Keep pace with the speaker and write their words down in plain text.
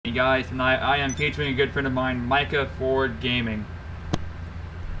Hey guys, tonight I am featuring a good friend of mine, Micah Ford Gaming.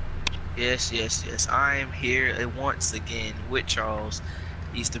 Yes. I am here once again with Charles.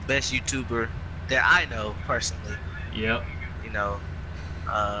 He's the best YouTuber that I know personally. Yep. You know,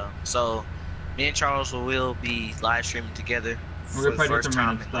 so me and Charles will be live streaming together We're for gonna the probably do first some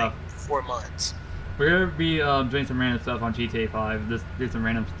time random in stuff. like 4 months. We're gonna be doing some random stuff on GTA 5. Just do some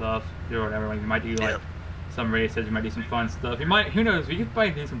random stuff, do whatever. Like we might do like some races, we might do some fun stuff. We might, who knows? We could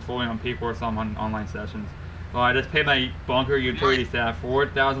probably do some trolling on people or some on online sessions. Well, I just paid my bunker utility staff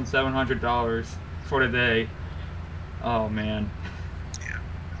 $4,700 for today. Oh man. Yeah.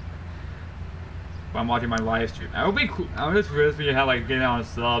 But I'm watching my live stream. I would be cool. I would just really figure how like getting on a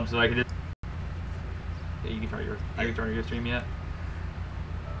sub so I could just. Yeah, you can try yours. Have you started your stream yet?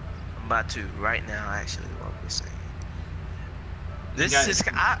 I'm about to right now. Actually, what we're saying. This is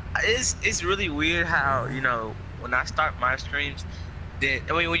it's really weird how when I start my streams, then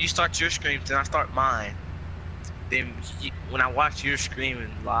when you start your streams, then I start mine. Then when I watch your streaming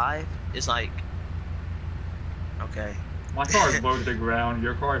live, it's like, okay. My car is low to the ground.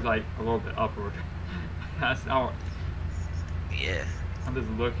 Your car is like a little bit upward. That's how. Yeah. I'm just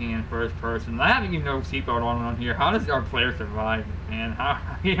looking in first person. I haven't even no seatbelt on here. How does our player survive, man? How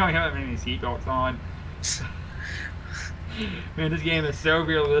you don't have any seatbelts on? Man, this game is so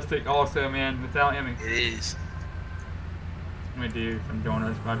realistic. Also, man, without him. It is. I'm gonna do some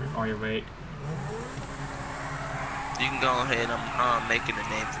donuts while you wait. You can go ahead. I'm making a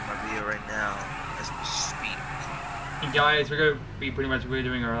name for my video right now as we speak. Hey guys, we're gonna be pretty much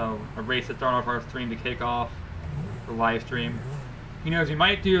doing a race to start off our stream to kick off the live stream. You know, we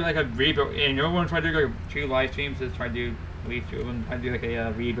might do like a rebuild. And no one try to do like 2 live streams. Just try to do at least 2 of them. Try to do like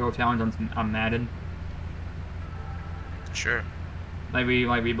a rebuild challenge on Madden. Sure. Like we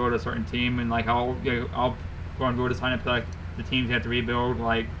rebuild a certain team, and like I'll go on board to sign up to like the teams you have to rebuild.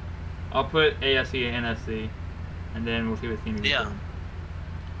 Like I'll put AFC and NFC, and then we'll see what team we build.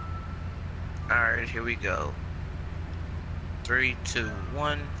 All right, here we go. 3, 2,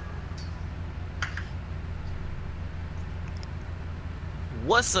 1.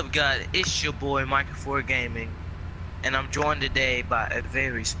 What's up, guys? It's your boy Micah Ford Gaming, and I'm joined today by a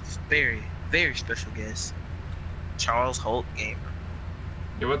very special guest, Charles Holt Gamer.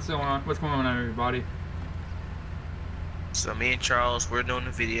 Yeah, what's going on? What's going on, everybody? So me and Charles, we're doing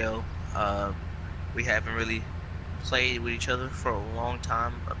a video. We haven't really played with each other for a long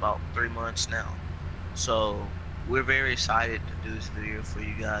time, about 3 months now. So we're very excited to do this video for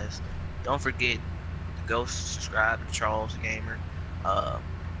you guys. Don't forget to go subscribe to Charles Gamer.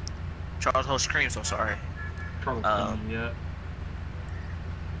 Charles Holt Streams, I'm sorry. Yeah.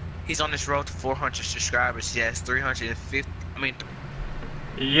 He's on this road to 400 subscribers. He has 350.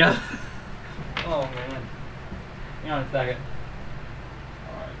 Yeah. Oh man. Hang on a second.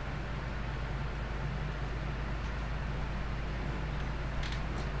 Alright.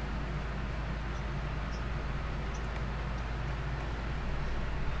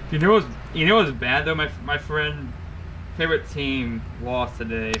 You know what's bad though? My friend favorite team lost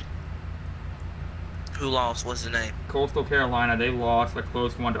today. Who lost? What's the name? Coastal Carolina. They lost a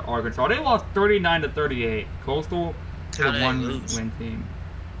close one to Arkansas. They lost 39-38. Coastal is a 1-win team.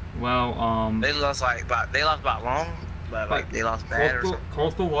 Well, they lost they lost by long, but like they lost bad or something.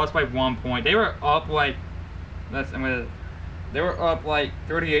 Coastal lost by 1 point. They were up like they were up like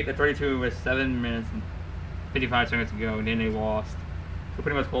 38-32 with 7 minutes and 55 seconds to go, and then they lost. So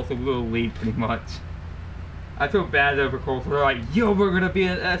pretty much Coastal blew a lead pretty much. I feel bad though for Coastal. They're like, yo, we're gonna be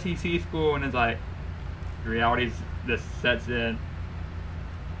an SEC school, and it's like reality just sets in.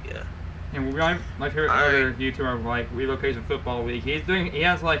 Yeah. And my favorite other YouTuber, like Relocation Football League, he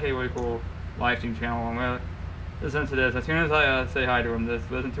has like a really cool live stream channel. I'm gonna listen to this as soon as I say hi to him. Just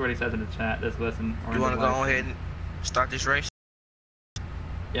listen to what he says in the chat. Just listen. You want to go ahead and start this race?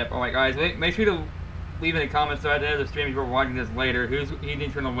 Yep. Alright, guys. Make sure to leave in the comments at the end of the stream if you're watching this later. Who do you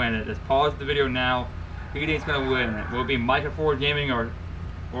think's gonna win it? Just pause the video now. Who do you think's gonna win it? Will it be Micah Ford Gaming or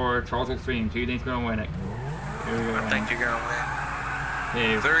Charles Holt Streams? Who do you think's gonna win it? I think you're gonna win.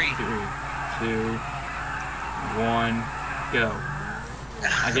 Okay, 3, 2, 1, go.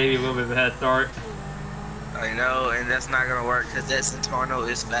 I gave you a little bit of a head start. I know, and that's not gonna work because that Centorno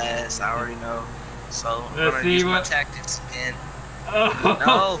is fast. I already know. So I'm Let's gonna see use my what tactics again. Oh.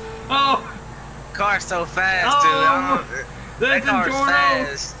 No. Oh. Car's so fast, dude. That car's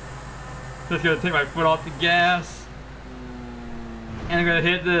fast. Just gonna take my foot off the gas, and I'm gonna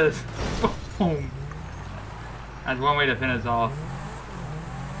hit this. Boom. That's one way to finish off.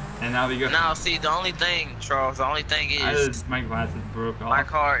 And now we go. Now, see, the only thing, Charles, is my glasses broke off. My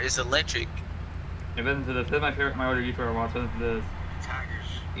car is electric. Hey, listen to this. This is my older YouTuber watch. Listen to this.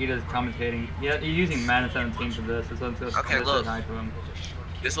 He does commentating. Yeah, he's using Madden 17 for this. Okay, look. Hi to him.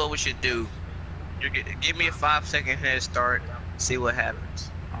 This is what we should do. Give me a 5-second head start. See what happens.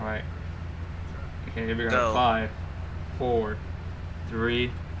 All right. Okay, here we go. Go. 5, 4,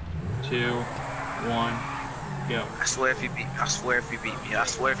 3, 2, 1, go. I swear if you beat me. I swear if you beat me. I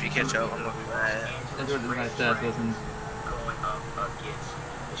swear if you catch up, I'm gonna be mad. That's what the guy says. Listen.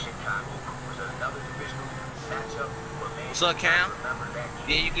 What's up, Cam?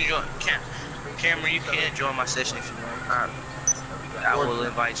 Yeah, you can join. Cameron, you can join my session if you want. I will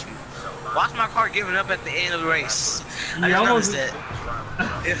invite you. Watch my car giving up at the end of the race. I just noticed that.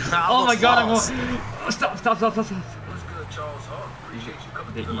 Oh my god, I'm going. Stop.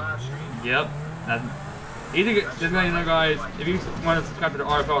 Yep. This guys, if you want to subscribe to the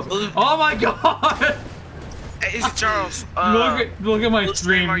RFL. Oh my god! Hey, is it Charles? Look at my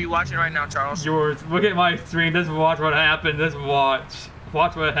stream. Are you watching right now, Charles? Yours. Look at my stream. Just watch what happened. Just watch.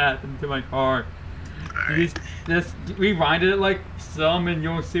 Watch what happened to my car. Right. Just rewinded it like some, and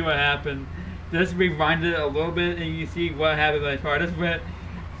you'll see what happened. Just rewinded it a little bit, and you see what happened to my car. Just went.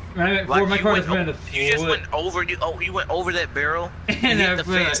 When I went forward, my car just went in the flip. You just went over. You went over that barrel and hit the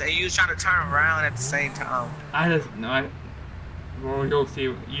fence, and you was trying to turn around at the same time. Well, you'll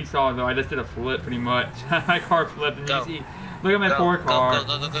see. You saw though. I just did a flip pretty much. My car flipped, and you see. Look at my poor car.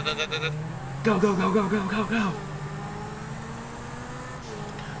 Go.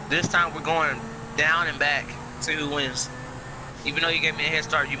 This time we're going down and back. See who wins. Even though you gave me a head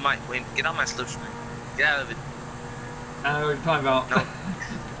start, you might win. Get on my slipstream. Get out of it. I know what you're talking about. No.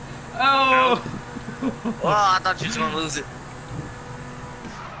 Oh! No. Well, I thought you was gonna lose it.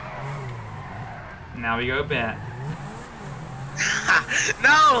 Now we go back.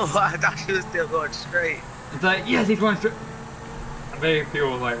 No! I thought you was still going straight. It's like, yes, he's going straight. I bet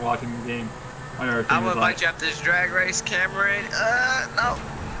people like watching the game. I'm gonna invite you after this drag race, Cameron. No.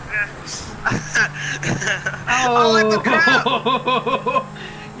 Oh, let the crowd.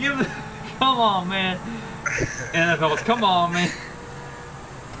 Come on, man. NFLs, come on, man.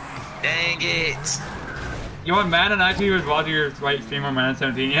 Dang it. You want Madden? Actually, was watching your stream on Madden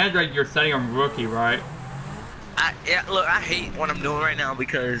 17. You had like your setting on rookie, right? Yeah, look, I hate what I'm doing right now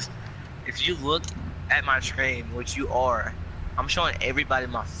because if you look at my screen, which you are, I'm showing everybody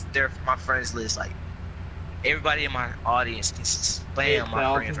my friends list. Like everybody in my audience can spam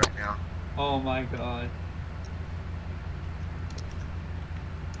my friends right now. Oh my god.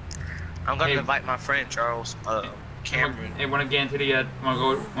 I'm gonna invite my friend Charles, Cameron. Hey, wanna get into the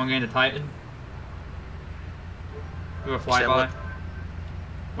wanna get into Titan? Do a flyby.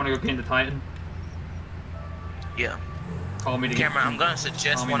 Wanna go get into Titan? Yeah. Call me to Cameron, I'm gonna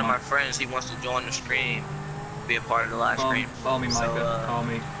suggest one of my friends. He wants to join the stream, be a part of the live stream. Call me, Micah. Call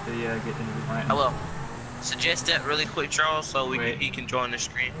me to get into the Titan. I will. Suggest that really quick, Charles, so he can join the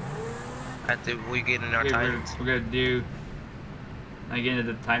stream after we get in our Titans. We're gonna do. I get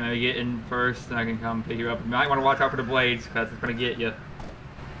into the Titan. I get in first, and I can come pick you up. You might want to watch out for the blades, because it's gonna get you.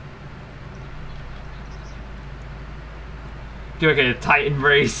 Do like a Titan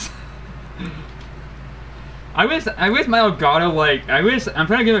race. I wish my Elgato I'm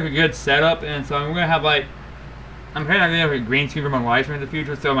trying to get like a good setup, and so I'm gonna have like I'm trying to get like a green screen for my live stream in the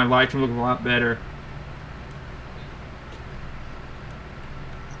future, so my live stream looks a lot better.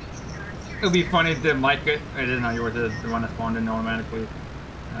 It'll be funny if Micah. It is not yours. It's the one that spawned in automatically.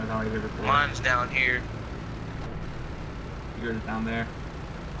 That's how I did it. Mine's down here. Yours is down there.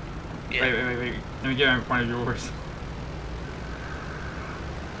 Yeah. Wait. Let me get in front of yours.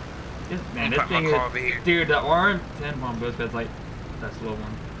 This thing is, dude, the RM10 bomb boost is like that slow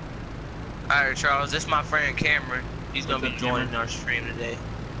one. Alright, Charles, this is my friend Cameron. He's gonna be joining our stream today.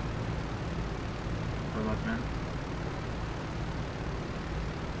 What about man?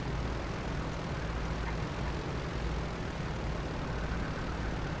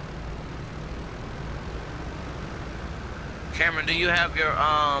 Cameron, do you have your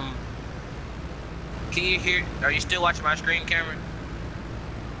can you hear? Are you still watching my screen, Cameron?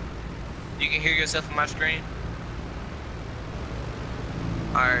 You can hear yourself on my screen?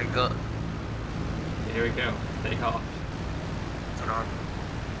 Alright, go. Here we go. Take off. Hold on.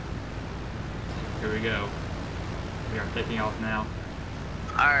 Here we go. We are taking off now.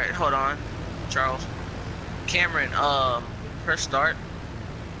 Alright, hold on. Charles. Cameron, press start.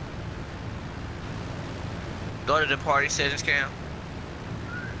 Go to the party settings, Cam.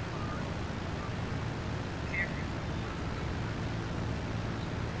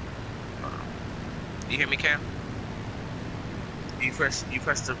 You hear me, Cam? You got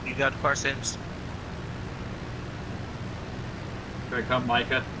the party settings? Here I come,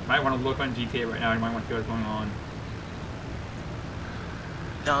 Micah. You might want to look on GTA right now. You might want to see what's going on.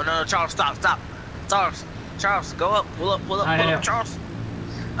 No, Charles, stop. Charles, go up, pull up, Charles.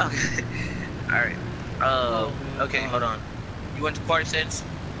 Okay. Alright. Okay, hold on. You went to party settings?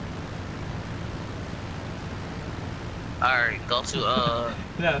 Alright, go to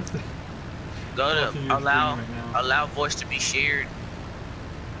yeah. Go to allow voice to be shared.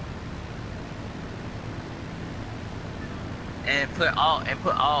 And put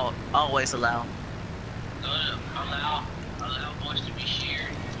always allow. Go to allow voice to be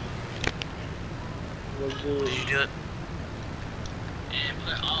shared. Did you do it? And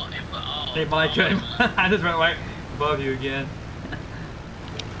put all. Hey Micah, I just went right above you again.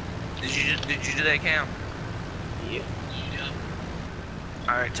 Did you do that, Cam? Yeah.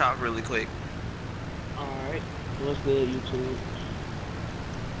 Alright, talk really quick. Alright. What's good, YouTube?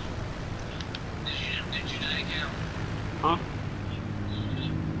 Did you do that, Cam? Huh?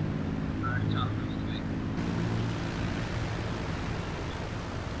 Alright, talk really quick.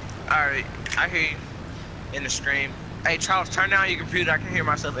 Alright, I hear you in the stream. Hey Charles, turn down your computer. I can hear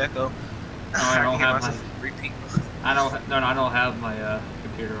myself echo. No, I don't have my repeat. I don't have my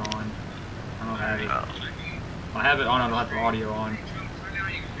computer on. I don't have it. Oh. I have it on. I don't have the audio on. Turn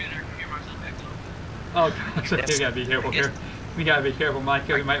down your computer. I can hear myself echo. Oh gosh, we gotta be careful here. We gotta be careful,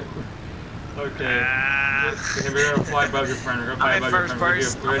 Micah. We might. Okay. We're gonna fly above your friend. We're gonna fly above your friend.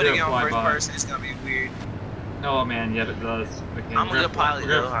 I'm putting it on first person. It's gonna be weird. Oh man, yeah, it does. Okay, I'm a good pilot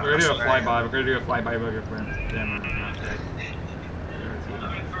though. We're gonna do a flyby. We're gonna do a flyby above your friend. Damn right.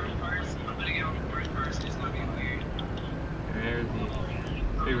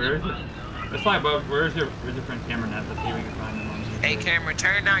 Where is it? Let's fly above. Where's your friend Cameron at? Let's see if we can find him on Hey Cameron,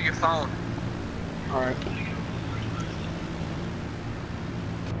 turn down your phone. Alright.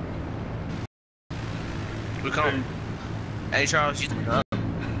 We come. Hey Charles, you up?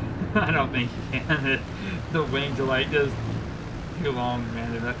 I don't think you can. The wings are like just too long,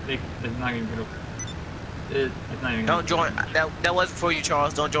 man. It's not even gonna. It's not even. Don't join. That wasn't for you,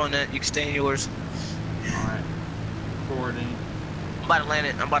 Charles. Don't join that. You can stay in yours. All right. Forwarding. I'm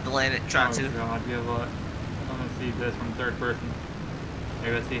about to land it. Try to. Oh God, give up. I'm gonna see this from third person.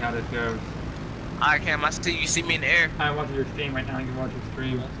 Okay, let's see how this goes. Alright, Cam, you see me in the air. I want your stream right now. You can watch your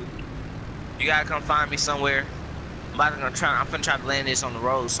stream. You gotta come find me somewhere. I'm gonna try to land this on the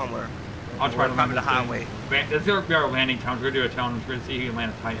road somewhere. I'll try to land the highway. Let's go to our landing challenge. We're gonna do a challenge. We're gonna see who can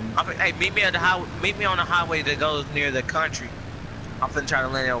land a Titan. Hey, meet me on the highway that goes near the country. I'm finna try to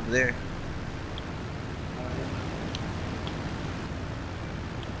land it over there.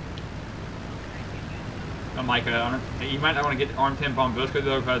 Oh, Micah, you might not want to get arm temp on Busco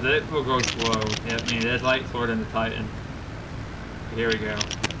though, because it will go slow. Yeah, I mean, there's light sword in the Titan. Here we go.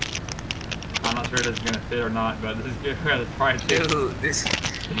 I'm not sure this is gonna fit or not, but this is good. Let's try it. Dude,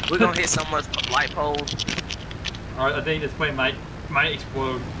 we're gonna hit so much light poles. Alright, I think this plane might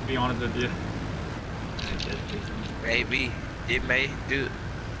explode, to be honest with you. Maybe. It may. Dude,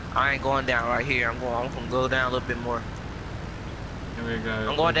 I ain't going down right here. I'm gonna go down a little bit more. Here we go.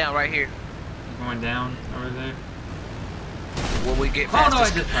 I'm going down right here. Going down over there. Will we get past I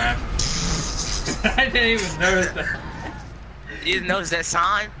just crashed. I didn't even notice that. You didn't notice that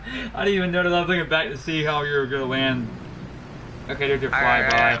sign? I didn't even notice. I was looking back to see how you were gonna land. Okay, there's your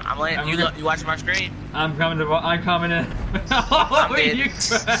flyby. Right. I'm landing. You watching my screen? I'm coming in. I'm dead.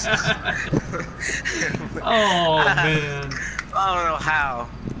 Oh man. I don't know how.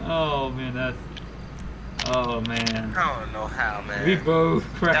 Oh man, oh man. I don't know how, man. We both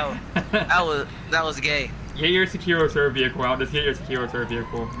crashed. That was gay. Get your secure serve vehicle out. Just get your secure serve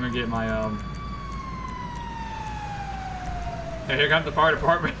vehicle. I'm gonna get my Hey, here comes the fire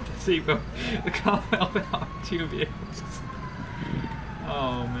department to see the helping out 2 vehicles.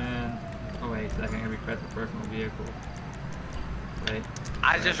 Oh man. Oh wait a second. I'm gonna request a personal vehicle. Wait.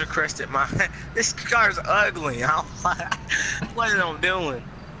 I just requested my. This car's ugly. What is I'm doing?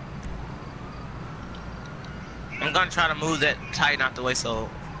 I'm gonna try to move that Titan out the way so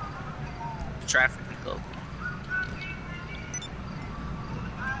the traffic can go.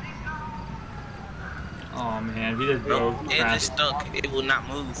 Oh man, we just drove. It just stuck. It will not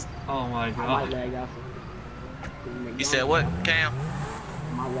move. Oh my god. You said what, Cam?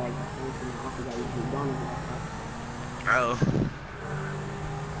 My leg. Oh.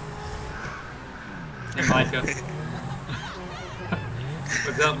 Hey Micah.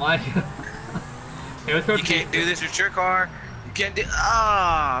 What's up, Micah? Hey, let's go. You can't do this with your car. You can't do.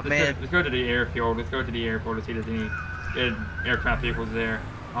 Ah, man. Let's go to the airfield. Let's go to the airport to see if there's any good aircraft vehicles there.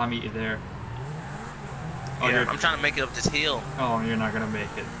 I'll meet you there. Oh, yeah, I'm trying to make it up this hill. Oh, you're not gonna make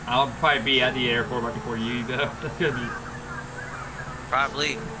it. I'll probably be at the airport right before you go. That's gonna be.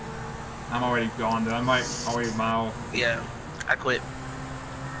 Probably. I'm already gone though. I might already mile. Yeah, I quit.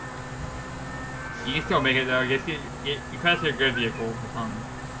 You can still make it though. You pass your good vehicle or something.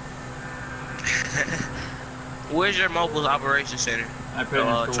 Where's your mobile operation center? I put it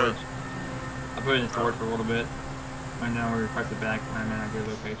in storage. I put it in storage for a little bit. And now we're press it back when I'm in a good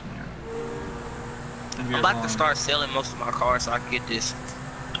location here. I'm about to start selling most of my cars so I can get this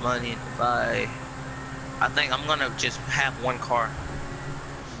money to buy. I think I'm gonna just have one car.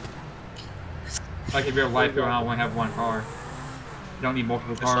 Like if your wife or I want to have one car. You don't need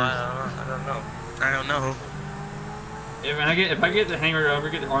multiple cars. I don't know. I don't know. If I get the hanger over,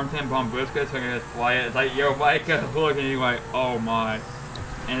 get the arm 10 bomb Busca, so I can just fly it. It's like, yo, Micah, look, and you're like, oh my.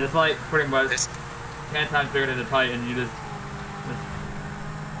 And it's like pretty much 10 times bigger than the Titan. You just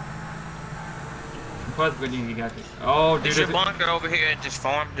plus good you got this. Oh, dude. Is your bunker over here at this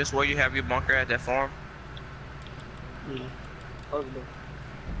farm? Just where you have your bunker at that farm? Yeah.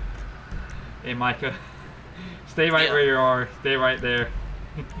 Hey, Micah. Stay right where you are. Stay right there.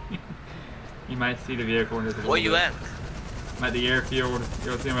 You might see the vehicle in this. Where you at? I'm at the airfield.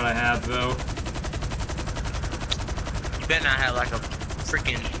 You'll see what I have, though. You better not have like a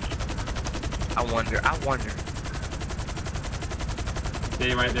freaking. I wonder.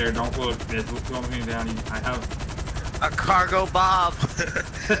 Stay right there. Don't look. There's something down. I have a cargo bob.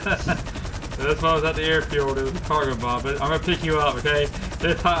 So that's why I was at the airfield. It was a cargo bob. But I'm gonna pick you up, okay?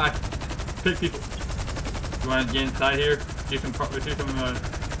 This time I pick people. You want to get inside here? Do some. Drop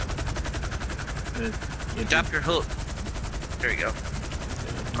your hook. There you go.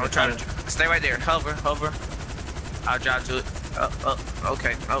 I'm trying to stay right there. Hover. I'll drive to it.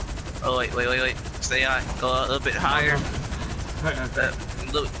 Okay. Oh, wait. Stay high. Go a little bit higher.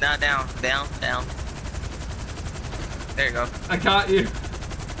 Look, now down. There you go. I got you.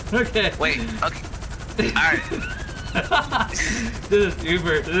 Okay. Wait. Okay. All right. This is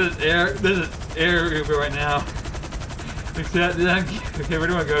Uber. This is air Uber right now. Except okay, where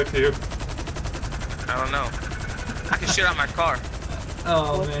do I go to? I don't know. I can shoot out my car.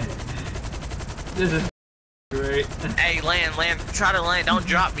 Oh man. This is great. Hey, land. Try to land. Don't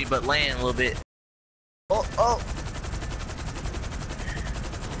drop me, but land a little bit. Oh.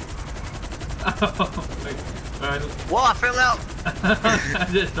 Whoa, I fell out. I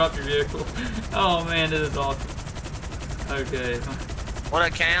just dropped your vehicle. Oh man, this is awesome. Okay. What a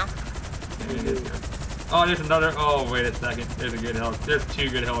cam? Oh, there's another. Oh, wait a second. There's a good There's two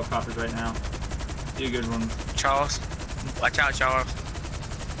good helicopters right now. Two good ones. Charles. Watch out, Charles.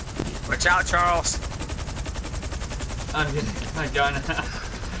 I got it.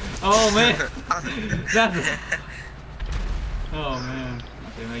 Oh man. Oh man.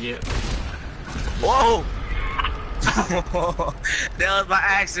 Okay, let me get. Whoa! That was my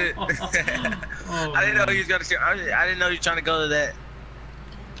accident. Oh, I didn't know he was gonna shoot. I didn't know you were trying to go to that.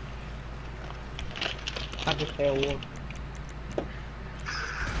 I just failed one.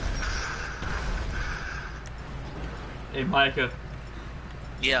 Hey, Micah.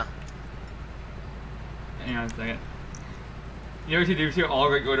 Yeah. Hang on a second. You know what you do? You all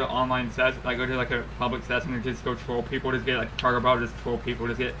go to online sets, like go to like a public session and just go troll people, just get like cargo bombs, just troll people,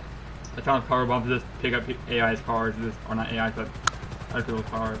 just get a ton of cargo bombs, just pick up AI's cars, or not AI, but other people's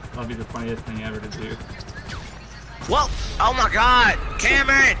cars. That'll be the funniest thing ever to do. Whoa! Oh my God,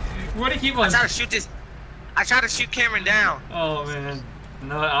 Cameron! What do you keep on? I tried to shoot Cameron down. Oh man.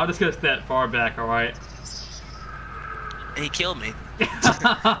 No, I'm just gonna step far back, alright? And he killed me.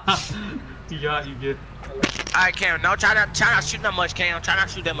 You got you good. Alright, Cameron, no, try not to shoot that much, Cam. Try not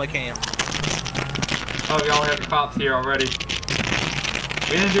to shoot that much, Cam. Oh, we all have the cops here already.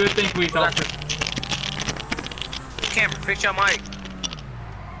 We didn't do a thing, police officer. Cameron, fix your mic.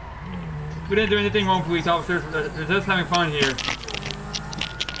 We didn't do anything wrong, police officers. We're just having fun here.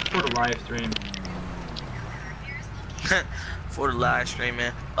 For the live stream. For the live stream,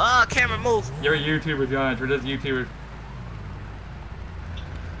 man. Oh, Cameron, move. You're YouTubers, guys. We're just YouTubers.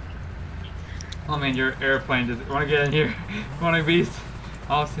 Oh man, your airplane just wanna get in here. Wanna be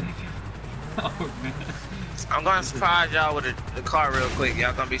awesome. Oh man. I'm gonna surprise y'all with the car real quick.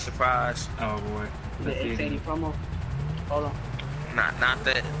 Y'all gonna be surprised. Oh boy. The X80 promo. Hold on. Not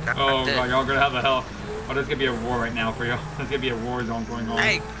that. Not oh that. god, y'all gonna have the hell. Oh, there's gonna be a war right now for y'all. There's gonna be a war zone going on.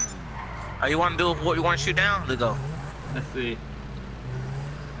 Hey. Oh, you wanna do what? You wanna shoot down? Let's go. Let's see.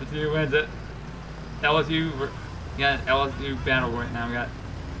 Let's see who wins it. LSU. We got LSU battle right now. We got.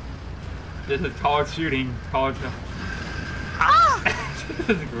 This is college shooting. College. Ah! This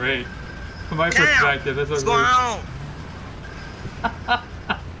is great. From my Damn. perspective, this is. What's going on?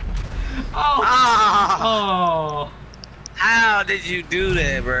 Oh. Ah! Oh. How did you do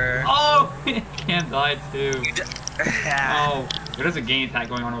that, bro? Oh. Cam died too. Oh. Oh. There's a game attack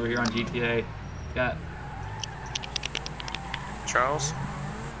going on over here on GTA. Got. Charles?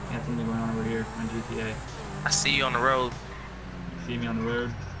 Got something going on over here on GTA. I see you on the road. See me on the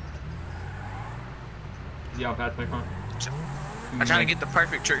road. See how fast my car? I'm trying to get the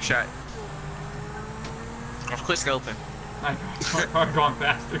perfect trick shot. I'm quick scoping. My car going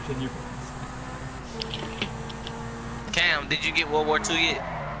faster than you. Cam, did you get World War II yet?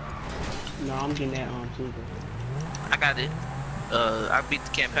 No, I'm getting that too. I got it. I beat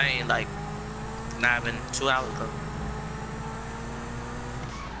the campaign like not even 2 hours ago.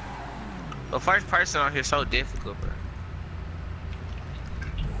 The first person on here is so difficult, bro.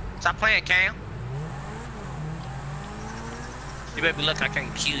 Stop playing, Cam. You better be lucky I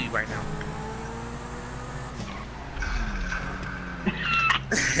can't kill you right now.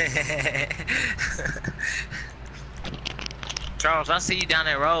 Charles, I see you down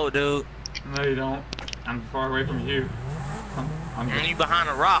that road, dude. No, you don't. I'm far away from you. I'm And you behind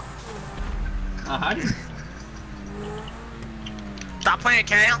a rock. Stop playing,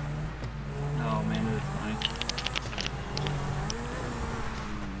 Cam. Oh man, it is funny.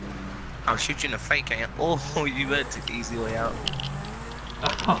 I'll shoot you in the face, Cam. Oh, you better take the easy way out.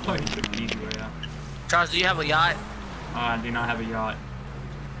 Oh, you took the easy way out. Charles, do you have a yacht? I do not have a yacht.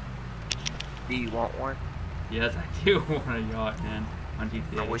 Do you want one? Yes, I do want a yacht, man. On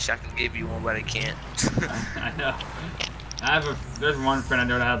GTA. I wish I could give you one, but I can't. I know. There's one friend I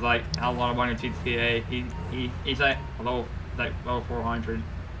know that has like a lot of money in GTA. He's like level 400.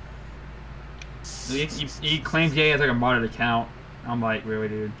 He claims he has like a modded account. I'm like, really,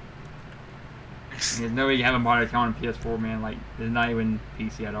 dude? There's no way you have a modded account on PS4, man. Like, it's not even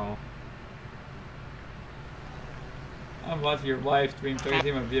PC at all. I'm watching your live stream, so you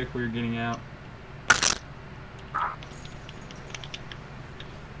see my vehicle you're getting out.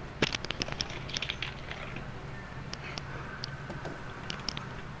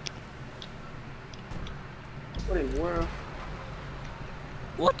 What in the world?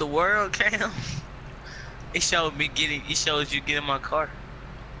 What the world, Cam? It shows you getting my car.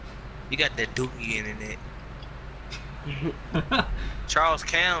 You got that dookie internet. Charles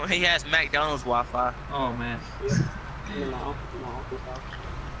Cam, he has McDonald's Wi-Fi. Oh man. No.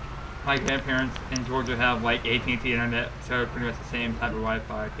 My grandparents in Georgia have like AT&T internet, so pretty much the same type of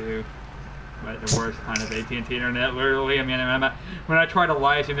Wi-Fi too. But the worst kind of AT&T internet, literally. I mean, when I try to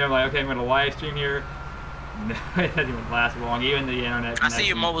live stream, they're like, okay, I'm going to live stream here. No, it doesn't even last long. Even the internet connection. I see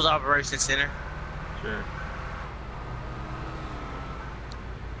your mobile operations center. Sure.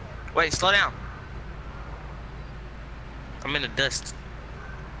 Wait, slow down. I'm in the dust.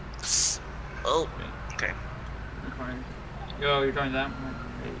 Oh, okay. Yo, you're trying that?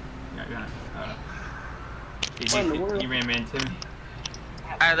 You ran into me.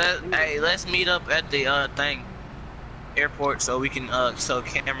 Hey, let's meet up at the airport so we can so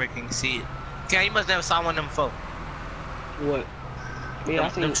camera can see it. Okay, you must never saw one of them before. What? Yeah,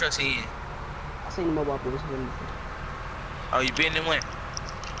 them trucks he in. I seen the mobile police before. Oh, you been in when?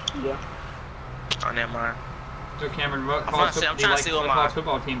 Yeah. Oh, never mind. So Cameron, what I'm trying to see what college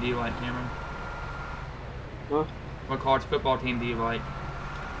football team do you like, Cameron? Huh? What college football team do you like?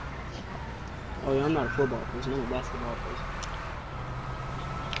 Oh yeah, I'm not a football person. I'm a basketball person.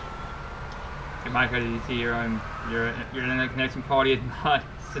 Hey, Micah, did you see your internet connection quality is not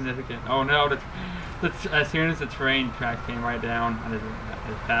significant? Oh no, as soon as the train track came right down, I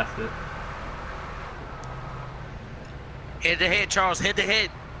just passed it. Head to head, Charles. Head to head.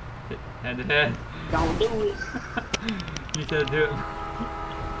 Head to head. Don't do it. You said do it.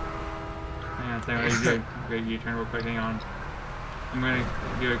 Hang on, what you do? Great U-turn real quick. Hang on. I'm gonna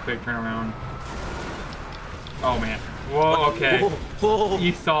do a quick turnaround. Oh man. Whoa. Okay. Whoa.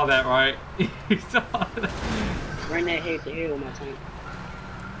 You saw that, right? You saw that. Run that head to head with my tank.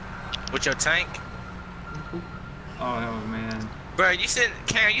 With your tank? Oh man. Bro,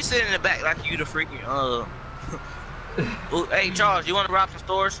 Karen, you sit in the back like you the freaking Ooh, hey Charles, you want to rob some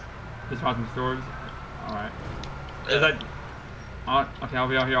stores? Just rob some stores. All right. Is that? Okay, I'll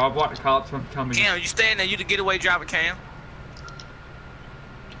be out here. I'll block the cops from coming. Cam, you staying there? You the getaway driver, Cam?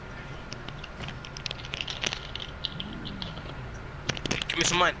 Give me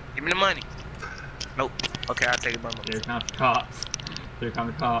some money. Give me the money. Nope. Okay, I'll take it by my. Here come the cops. Here come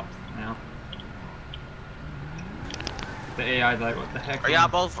the cops now. The AI's like, what the heck? Are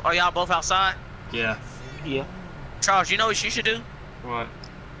y'all both outside? Yeah. Yeah. Charles, you know what you should do? What?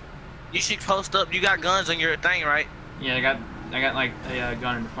 You should post up. You got guns on your thing, right? Yeah, I got like a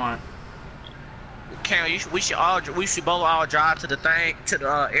gun in the front. Cam, we should both all drive to the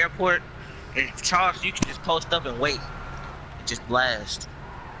airport, and Charles, you can just post up and wait, and just blast.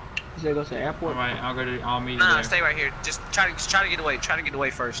 You said go to the airport? All right, I'll meet you Nah, there. Stay right here. Just try to get away. Try to get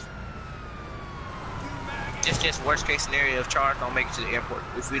away first. Just worst case scenario if Charles don't make it to the airport.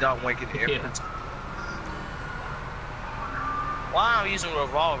 If we don't make it to the airport. Yeah. Why am I using a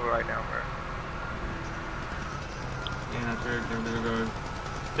revolver right now, bro? Yeah, that's where they're going.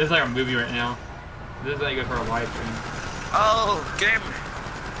 This is like a movie right now. This is like good for a live stream. Oh, game!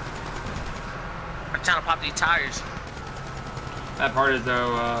 I'm trying to pop these tires. That part is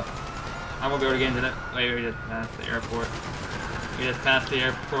though, I won't be able to get into that. Wait, we just passed the airport. We just passed the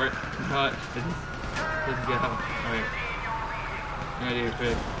airport. But it just go. Oh wait. I'm gonna do a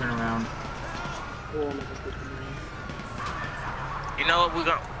quick turn around. You know what? We're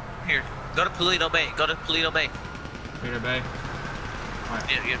gonna here. Go to Paleto Bay. Go to Paleto Bay. Paleto Bay. Alright.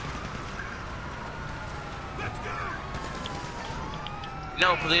 Yeah. You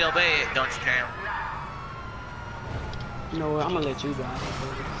know Paleto Bay, don't you, Cam? You know what? I'm gonna let you guys.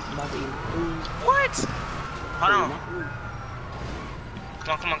 I'm about to eat food. What? Hold on.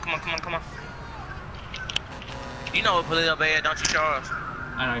 Come on. You know what Paleto Bay is, don't you, Charles?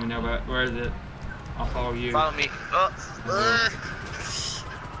 I don't even know, but where is it? I'll follow you. Follow me.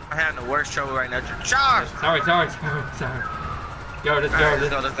 I'm having the worst trouble right now. Charles! Sorry. Yo,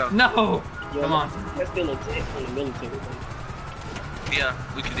 let's go. No! Yo, Come on. Let's still attack on the military. Yeah,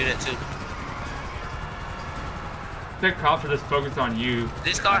 we can do that too. The cops are just focused on you.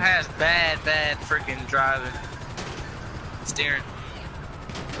 This car has bad freaking driving. Steering.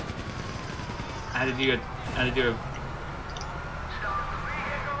 I had to do it.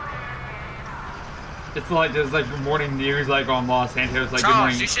 It's like there's like morning news like on Los Santos like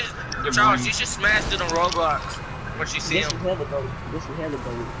Charles, good morning. Charles, you should smash through the roadblocks once you see This is them. This is hella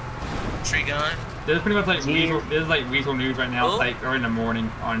gold. Tree gun. There's pretty much like Deer. weasel. There's like weasel news right now. Oh. It's like early in the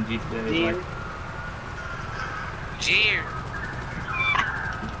morning on GTA. Deer. Like, Jeer.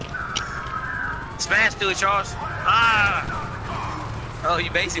 Smash through it, Charles. Ah. Oh,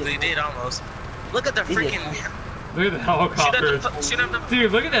 you basically did almost. Look at the freaking. look at the helicopters.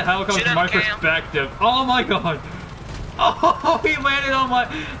 Dude, look at the helicopters from my perspective. Oh my god. Oh, he landed on my.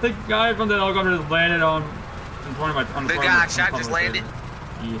 The guy from the helicopter just landed on. In front of my. On the guy shot just landed.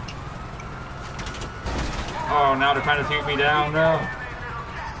 Yeah. Oh, now they're trying to shoot me down. No.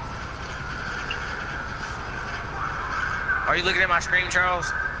 Are you looking at my screen, Charles?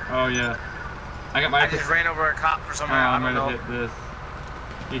 Oh yeah. I got my. I just ran over a cop for some reason. I'm I don't gonna know. hit this.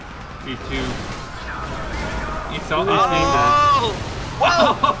 These two. You saw Oh!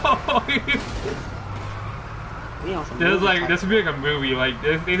 Whoa! This would be like a movie. Like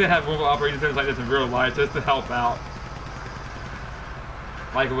they need to have mobile operating centers like this in real life just to help out.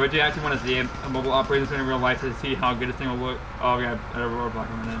 Like, would you actually want to see a mobile operating center in real life to see how good this thing will look? Oh, we got a roadblock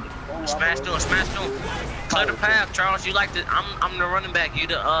coming in. Smash through him. Clear the path, Charles. You like the? I'm the running back. You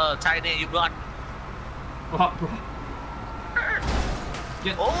the tight end. You block. Block.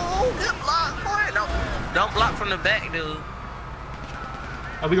 Get. Oh, good block, boy. No, don't block from the back, dude.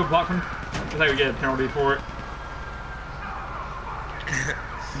 Illegal block from. Looks like we get a penalty for it.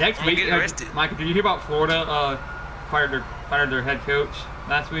 Next week, Micah, did you hear about Florida? Fired their head coach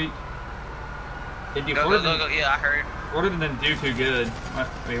last week. Go. Yeah, I heard. Florida didn't do too good. What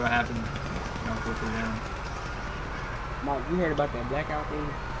happened? Mike, you heard about that blackout thing?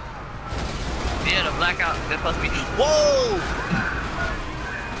 Yeah, the blackout. They're supposed to be. Whoa!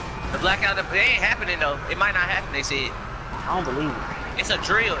 The blackout. It ain't happening though. It might not happen. They said. I don't believe it. It's a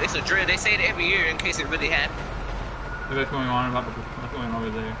drill. They say it every year in case it really happens. What's going on what's going on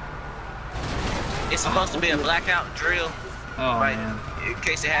over there? It's supposed to be a blackout drill. Oh right? Man. In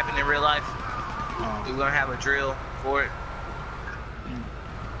case it happened in real life. Oh. We're gonna have a drill for it.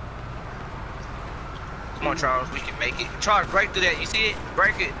 Come on, Charles, we can make it. Charles, break through that. You see it?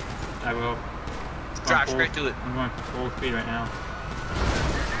 Break it. I will. Drive straight through it. I'm going full speed right now.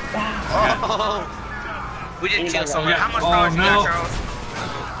 Oh! We didn't kill someone. How much stars you got, Charles?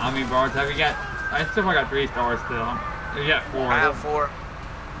 How many bars have we got? I still got 3 stars still. We got 4. I have 4.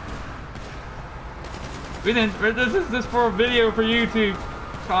 We didn't. This is for a video for YouTube.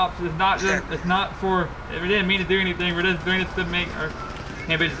 Cops. It's not just. It's not for. We didn't mean to do anything. We're just doing this to make our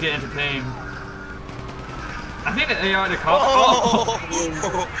campers get entertained. I think that they are the cops. Oh!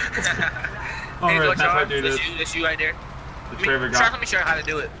 Oh, Here you go, that's how I Charles. do this. That's you right there. Charles, let me show you how to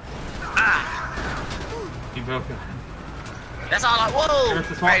do it. Ah! You both got it. That's all I. Whoa! There's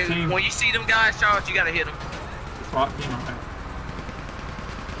the SWAT team. When you see them guys, Charles, you gotta hit them. The SWAT team. Okay.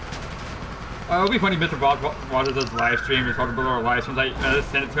 It'll be funny. Mr. Boss watches this live stream. He's talking about our live stream. Like, I just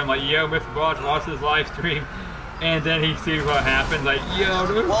send it to him. Like, yo, Mr. Boss, watch this live stream. And then he sees what happens. Like, yo,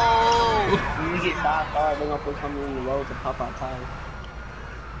 dude. Whoa! When you get 5 stars, they're gonna put something in the road to pop out tires.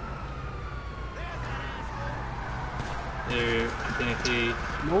 Dude, I can't see.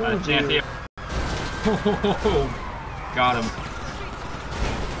 No, I can't see. Got him.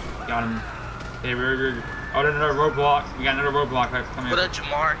 Got him. Hey, we're oh, there's another roadblock. We got another roadblock coming. What up,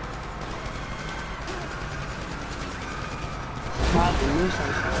 Jamar?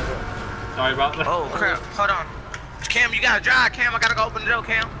 Sorry about that. Oh crap! Hold on. Cam, you gotta drive. Cam, I gotta go open the door.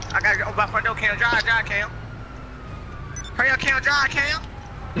 Cam, I gotta go open my front door. Cam, drive, Cam. Hurry up, Cam, drive, Cam.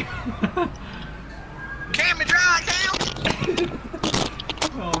 Cam, and drive, Cam.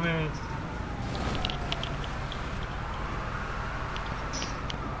 Oh man.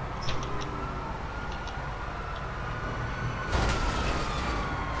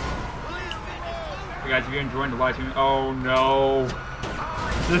 Guys, if you're enjoying the live stream, oh no,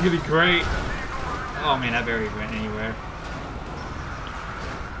 this is gonna be great. Oh man, that barely went anywhere.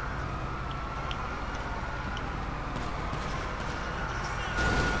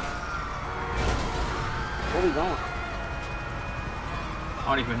 Where we going? I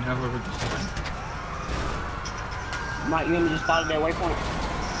don't even know where we're just going. Mike, you want me to just follow that waypoint?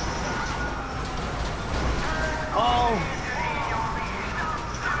 Oh!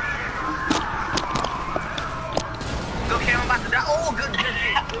 Go, Cam, I'm about to die. Oh, good.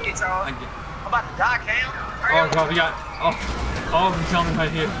 It's all. I'm about to die, Cam. Oh god, we got oh, I'm telling right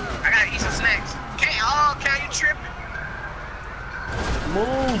here. I gotta eat some snacks. Cam, oh, Cam, you tripping?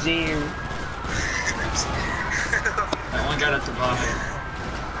 Move, Jerry. I only got to survive.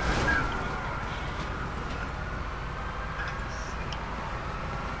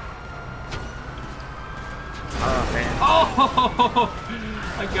 Oh man. Oh,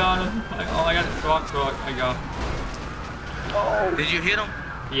 I got him. I got the truck. I got him. Oh! Did you hit him?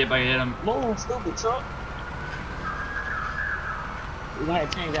 Yep, I hit him. Move, stupid truck. We're gonna have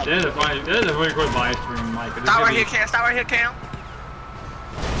to change that. This is a really good live stream, Mike. Stop right here, Cam. Stop right here, Cam.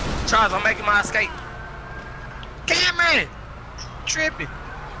 Charles, I'm making my escape. Cameron! Tripping.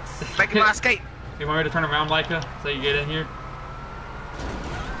 Making my escape. You want me to turn around, Micah, so you get in here?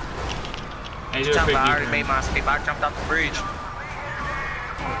 Hey, do a quick I already U-turn. made my escape. I jumped off the bridge.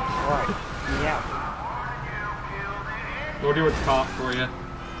 Right. Yeah. We'll do what's top for you.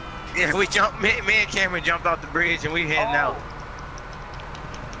 Yeah, we jumped. Me and Cameron jumped off the bridge and we heading out.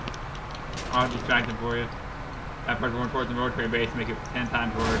 I'll distract him for you. That person going towards the military base to make it 10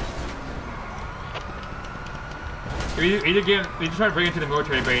 times worse. You just try to bring it to the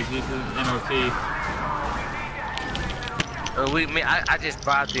military base. This is NOC. I just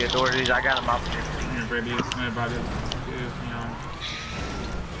bribed the authorities. I got them off there. I'm gonna bribe you.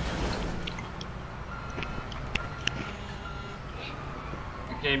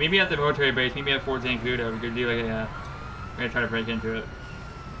 Okay, maybe at the military base, maybe at Fort Zancudo, we could do like a, we're gonna try to break into it.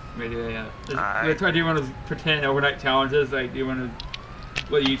 We're gonna do we're gonna try to do one of those pretend overnight challenges, like do one of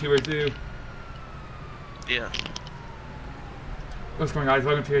what YouTubers do. Yeah. What's going on, guys?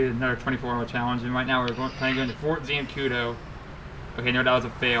 Welcome to another 24-hour challenge, and right now we're planning to go into Fort Zancudo. Okay, no, that was a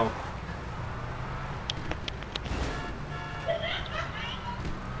fail.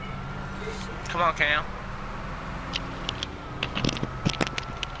 Come on, Cam.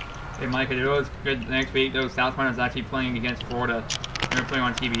 Hey, Micah, it was good next week. Though South Carolina is actually playing against Florida. They're playing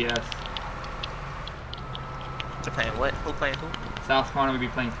on TBS. They're playing what? Who playing who? South Carolina will be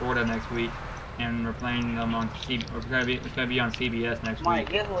playing Florida next week, and we're playing them on it's gonna be on CBS next Mike,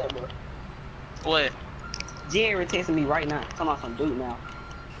 week. guess what, bro? What? Jerry texting me right now. Come on, some dude now.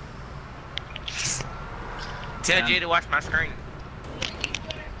 Tell Jay to watch my screen.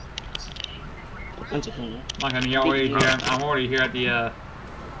 Mike, I mean, you're already here. I'm already here at the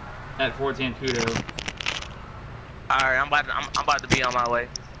at Fort Zancudo. All right, I'm about to be on my way.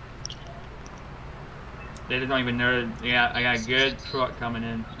 They just don't even know. Yeah, I got a good truck coming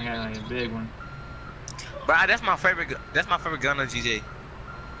in. I got like a big one. Bro, that's my favorite. That's my favorite gun on GJ.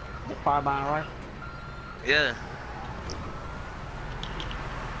 The carbine rifle. Yeah.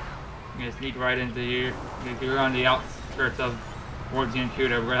 I'm gonna sneak right into here. We're on the outskirts of Fort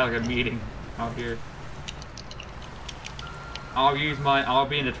Zancudo. We're gonna have like a meeting out here. I'll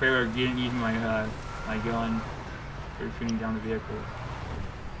be in the trailer using my my gun for shooting down the vehicle.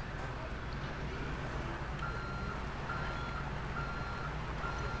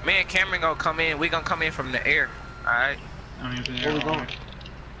 Me and Cameron gonna come in. We gonna come in from the air. All right. I don't even Where we going?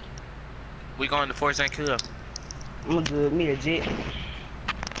 We going to Fort Zancudo. I'm gonna do me a jet.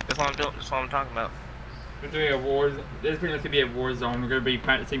 That's what I'm doing. That's what I'm talking about. We're doing a war. This is pretty much gonna be a war zone. We're gonna be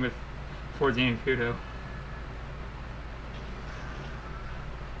practicing with Fort Zancudo.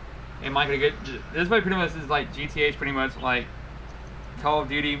 And Mike, this is pretty much is like GTA is pretty much like Call of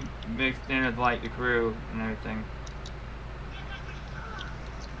Duty mixed in with like the crew and everything.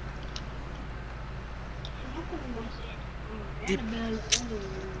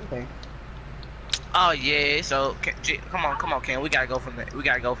 Okay. Oh yeah, so come on, Ken. We gotta go from the.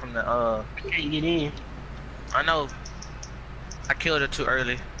 Can't get in. I know. I killed her too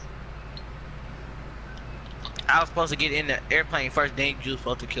early. I was supposed to get in the airplane first, then you was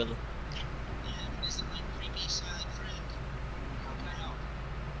supposed to kill her.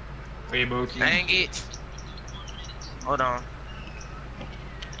 Wait, both. Dang it. Hold on.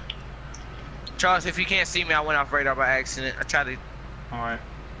 Charles, if you can't see me, I went off radar by accident. I tried to Alright.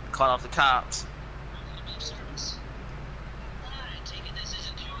 call off the cops.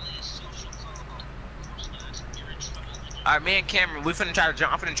 Alright, me and Cameron, we finna try to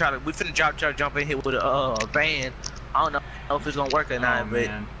jump. We finna try to jump in here with a van. I don't know if it's gonna work or not, but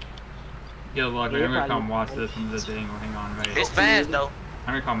Man. Get lucky. I'm gonna come watch this from the thing. Hang on, right? it's fast though.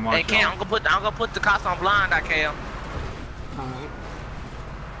 I'm gonna come watch. Hey Cam, I'm gonna put the cops on blind. I Cam. Alright.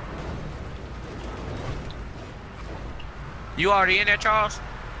 You already in there, Charles?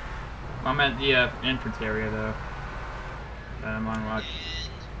 I'm at the entrance area though. I'm on watch.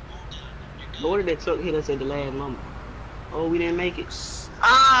 What did that truck hit us at the last moment? Oh, we didn't make it.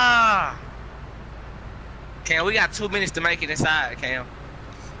 Ah! Cam, we got 2 minutes to make it inside, Cam.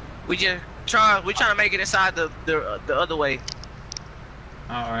 Charles, we trying to make it inside the other way.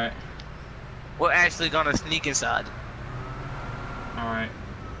 Alright. We're actually gonna sneak inside. Alright.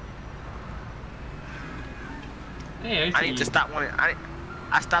 Hey, I need to stop one.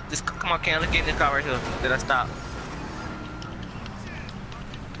 I stopped this. Come on, Cam, let's get in this car right here. Did I stop?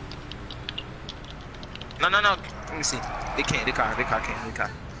 No. Let me see. The car.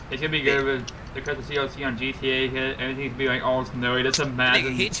 It should be good with because the COC on GTA hit. Everything should be like all snowy. Just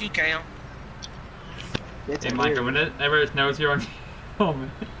imagine. Nigga hit you, Cam. Hey, Micah, when it ever snows here on. Oh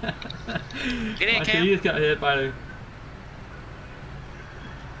man. Get in, Cam. You just got hit by the.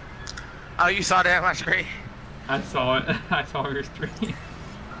 Oh, you saw that on my screen? I saw it. I saw your screen.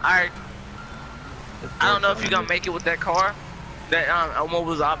 Alright. I don't know if you're gonna make it with that car. That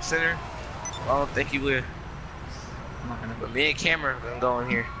Mobile's op center. I don't think you will. I'm not gonna. But me and Cameron are gonna go in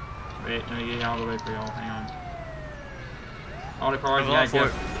here. Wait, let me get all the way for y'all. Hang on. All the cars, I'm yeah, going for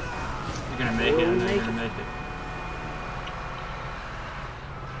it. You're gonna make it, and then you're gonna make it.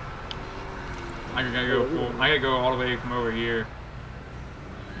 I gotta go full. I gotta go all the way from over here.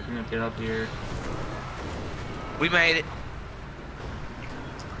 I'm gonna get up here. We made it.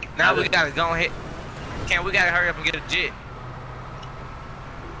 Now we gotta go ahead. Cam, we gotta hurry up and get a jet.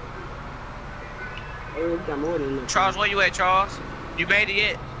 Hey, we got more than enough. Charles, where you at, Charles? You made it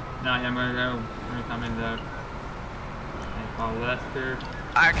yet? No, yeah, I'm gonna come in the. Call Lester.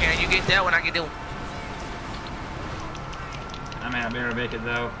 Alright, Cam, you get that one, I get that one. I may not be able to make it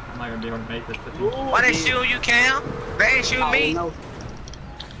though. I'm not gonna be able to make this. Why they shooting you, Cam? They ain't shooting me. No.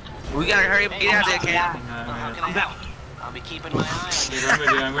 We gotta hurry up and get out there, Cam. How can I help? I'll be keeping my eye on you.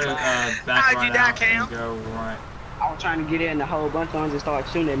 What I'm gonna back How'd right you die, out Cam? and go right. I was trying to get in and a whole bunch of them just started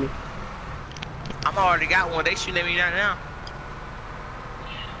shooting at me. I'm already got one. They shooting at me right now.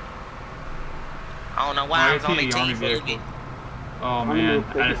 I don't know why I was on their team for looking. Oh man,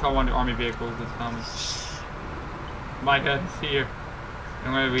 I just saw one of the army vehicles this time. Micah, see you.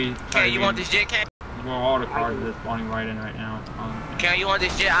 I'm gonna be. Cam, you want this jet, Cam? Well, all the cars are just spawning right in right now. Cam, you want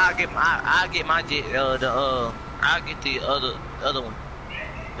this jet? I'll get my jet. I'll get the other one.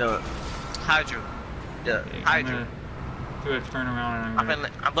 The Hydra. The Okay, Hydra. Do a turnaround and I'm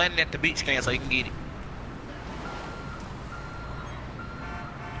gonna. I'm landing at the beach, Cam, so you can get it.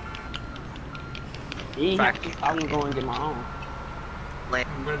 You ain't have to, I'm gonna go and get my own.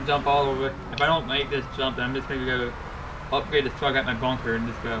 I'm gonna jump all over. If I don't make this jump, then I'm just gonna go upgrade this truck at my bunker and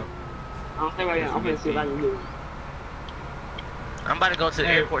just go. I'm gonna see if I can do it. I'm about to go to the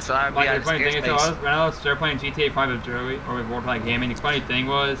airport, so I'll be out of funny thing is, so airspace. when I was started playing GTA 5 with Joey or with Warplag Gaming, the funny thing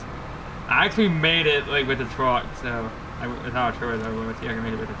was, I actually made it like with the truck. So without a trailer though, let's see if I can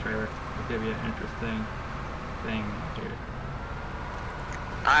make it with the trailer. It's gonna be an interesting thing here.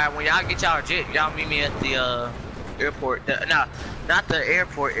 Alright, when y'all get y'all jet, y'all meet me at the airport. No, not the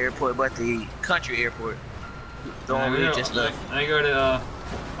airport, but the country airport. The one we just left. I go to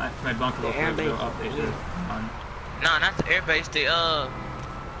my bunker real quick to go airbase. update this. No, not the airbase. The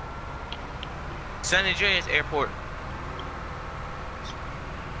San Andreas airport.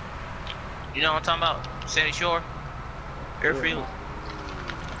 You know what I'm talking about? Sandy Shore airfield.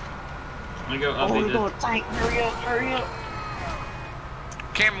 Let me go Oh, update we're this. going tank. Hurry up.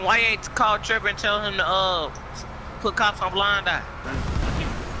 Cameron, why you ain't call Trevor and tell him to put cops on blind eye?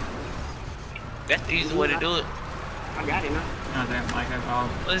 That's the easy way to do it. I got it now. No, damn, Micah,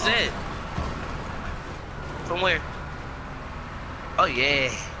 What is it? From where? Oh yeah.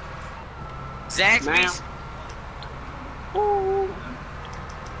 Zaxby's? Ooh.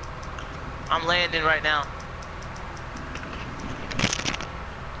 I'm landing right now.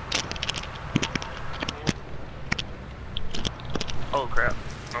 Oh crap!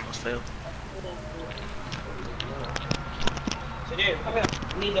 Almost failed. So Jerry, come here.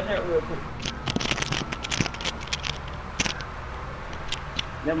 I need your help real quick.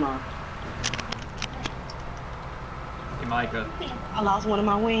 Never mind. Hey, Micah. I lost one of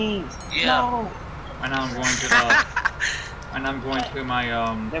my wings. Yeah. No. And now I'm going to my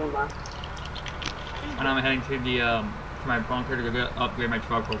Never mind. and I'm heading to the to my bunker to go upgrade my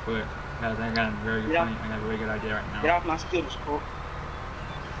truck real quick. Because I got a very good, I got a really good idea right now. Get off my scooter, Scoop.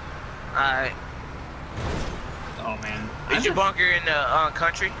 Alright. Oh man. Is your bunker in the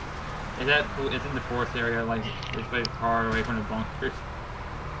country? It's in the forest area, like it's very far away from the bunkers.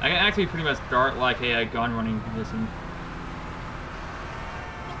 I can actually pretty much start like a gun running position.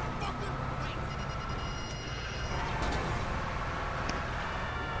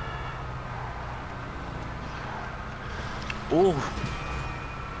 Ooh.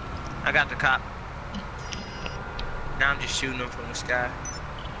 I got the cop. Now I'm just shooting them from the sky.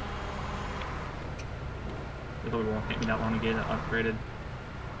 It probably won't take me that long to get it upgraded.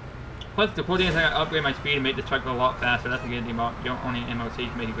 Plus, the cool thing is I can upgrade my speed and make the truck go a lot faster. That's the good thing about, you don't only MOC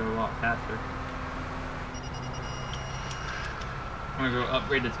to make it go a lot faster. I'm gonna go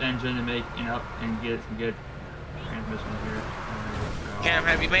upgrade this engine and make it up and get some good transmission here. Cam,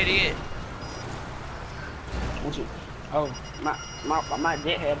 have you made it yet? What you? Oh, my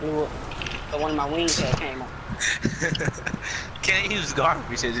jet head blew up. So one of my wings had came off. Can't use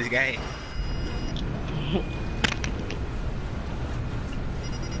garbage in this game.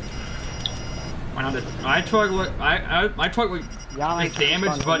 My truck look, my truck was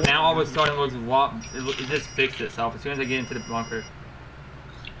damaged, but now all of a sudden it looks a lot. It just fixed itself as soon as I get into the bunker.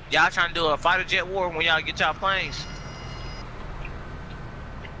 Y'all trying to do a fighter jet war when y'all get y'all planes?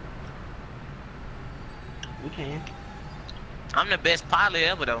 We can. I'm the best pilot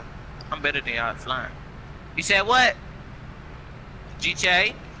ever though. I'm better than y'all at flying. You said what?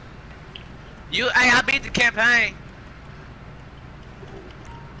 GTA? Hey, I beat the campaign.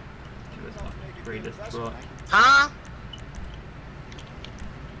 Huh?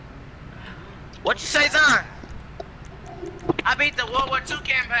 What you say, Zon? I beat the World War II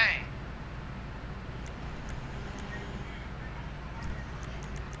campaign.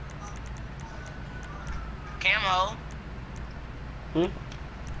 Camo.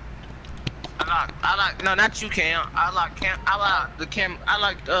 I like, no, not you, Cam. I like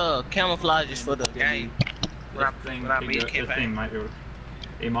camouflages for the game. When I beat the campaign.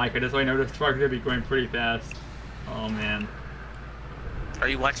 Hey, Micah, just so I know this truck's gonna be going pretty fast. Oh man. Are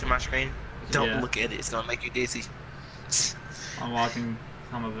you watching my screen? Don't Yeah. look at it. It's gonna make you dizzy. I'm watching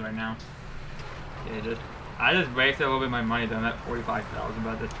some of it right now. Yeah, I just wasted a little bit of my money though. I'm at 45,000,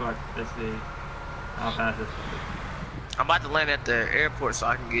 but this truck, let's see how fast this truck is. I'm about to land at the airport so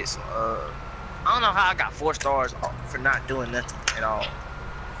I can get some, I don't know how I got 4 stars for not doing nothing at all.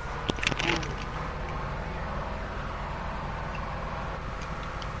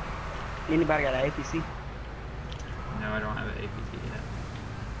 Anybody got an APC? No, I don't have an APC yet.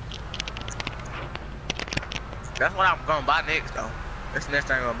 That's what I'm gonna buy next though. That's the next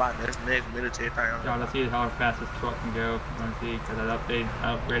thing I'm gonna buy. That's the next military thing I'm So gonna let's see how fast this truck can go. Let's see, because I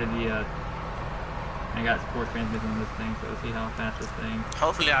upgraded the, I got sports transmission on this thing, so let's see how fast this thing.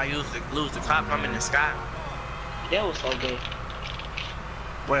 Hopefully I'll lose the cop. I'm in the sky. That was so good.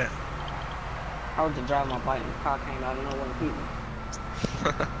 Where? I was just driving my bike and the car came out of nowhere and hit me.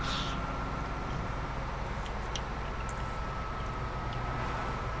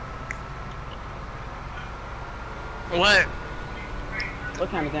 What? What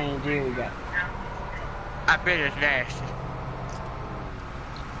kind of game Jerry got? I bet it's nasty.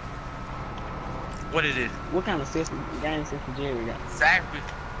 What is it? What kind of game system Jerry got? Zachary.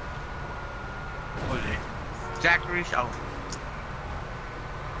 What is it? Zachary's? Oh.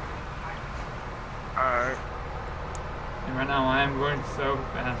 Alright. And right now I am going so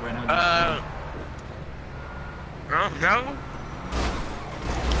fast right now. No.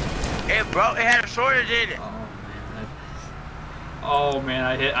 It broke. It had a shortage in it. Oh man,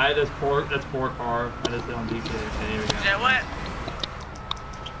 I had this poor car. I just hit on GTA. Okay, here we go. You know what?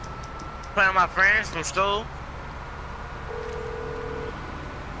 Playing with my friends from school.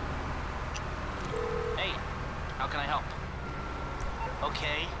 Hey, how can I help?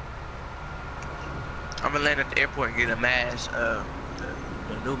 Okay. I'm gonna land at the airport and get a mask, the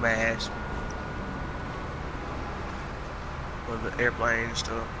new mask for the airplane and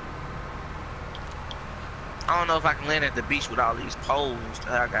stuff. I don't know if I can land at the beach with all these poles and stuff.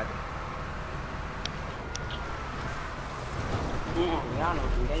 I got it. Y'all know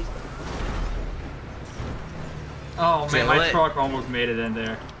some gay stuff. Oh man, my Lit. truck almost made it in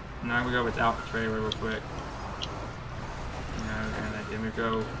there. Now I'm gonna go without the trailer real quick. And then we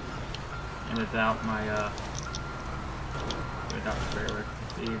go in without my without the trailer.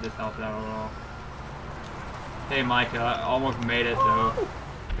 See if this helps out at all. Hey Micah, I almost made it though.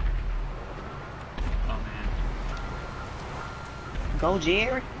 Oh man. Go,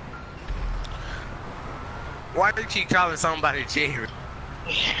 Jerry. Why do you keep calling somebody Jerry?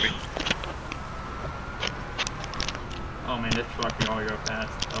 Oh man, this truck can only go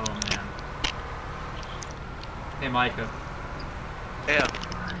fast. Oh man. Hey Micah. Yeah.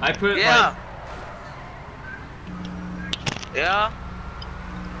 I put Yeah. Yeah.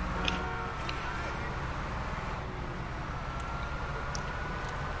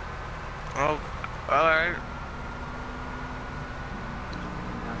 Oh, alright.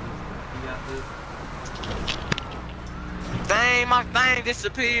 You got this. Dang, my thing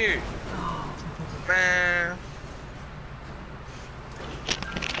disappeared. Man.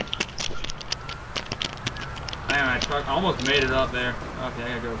 Man, my truck almost made it up there. Okay, I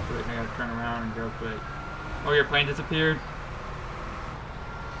gotta go quick. I gotta turn around and go quick. Oh, your plane disappeared?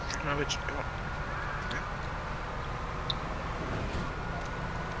 No, but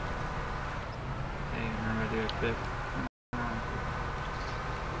Hey, remember to do it quick.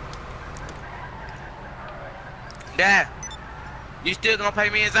 Dad, you still gonna pay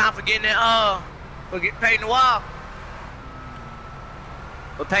me in time for getting that, for getting painting the wall?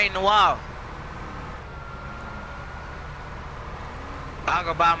 For painting the wall? I'll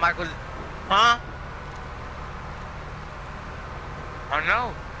go buy Michael, huh? I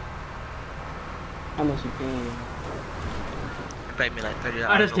know. How much you paying? You paid me like $30.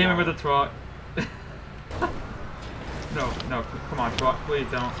 I just came in with a truck. No, come on, truck, please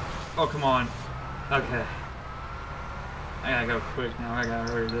don't. Oh, come on. Okay. I gotta go quick now. I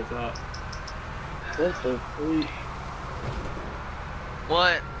gotta hurry this up. That's so sweet.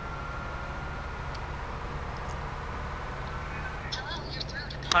 What?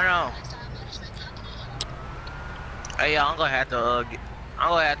 Hold on. Hey, yeah, I'm gonna have to.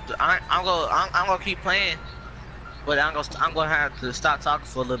 I'm gonna keep playing, but I'm gonna have to stop talking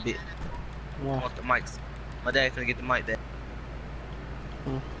for a little bit. I Yeah. want the mics. My dad's gonna get the mic there.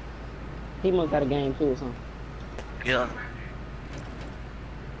 He must got a game too or something. Yeah.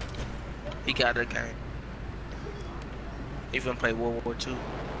 He got a game. He finna play World War II.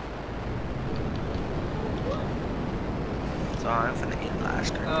 So I'm finna end live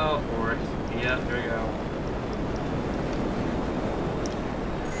stream. Oh, of course. Yep, here we go.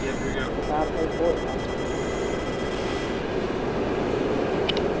 Yep, here we go. I play Fortnite.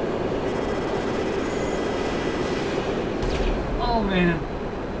 Oh, man.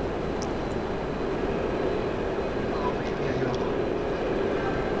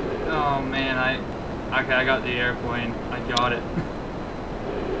 Oh, man, okay, I got the airplane. I got it.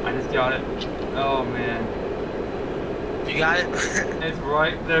 I just got it. Oh, man. You got it? It's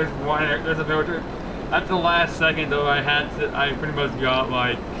right, there's a military. At the last second though, I pretty much got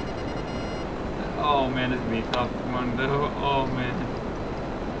like, oh man, this is gonna be a tough one though, oh man.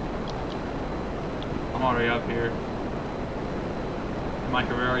 I'm already up here.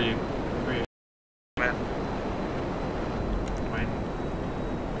 Micah, where are you? Where are you? Man.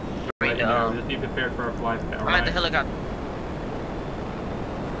 Wait. Just be prepared for a flight. I'm at the helicopter.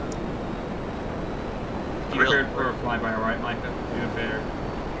 Be prepared for a flyby, alright, Micah? Be prepared.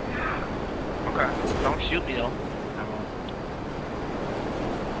 Okay. Don't shoot me though. I won't.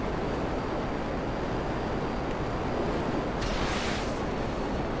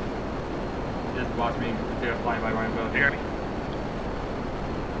 Just watch me do a flyby while I'm going. You hear me?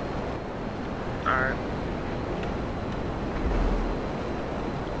 Alright.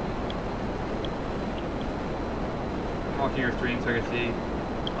 I'm watching your stream so I can see.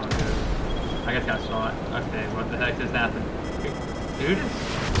 Oh, good. I guess got shot. Okay, what the heck just happened? Dude?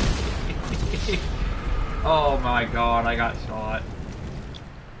 Oh my god, I got shot.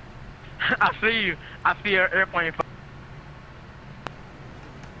 I see you. I see your airplane.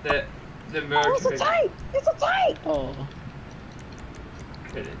 The Oh, military. it's a tank! It's a tank! Oh.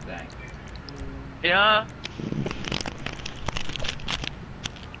 It is, dang. Yeah.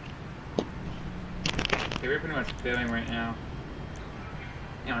 Okay, we're pretty much filming right now.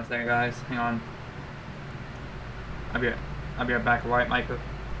 Hang on a second, guys. Hang on. I'll be right back, alright, Micah?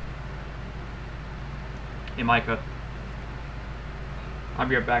 Hey, Micah. I'll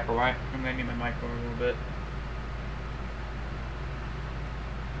be right back, alright? I'm gonna need my mic over a little bit.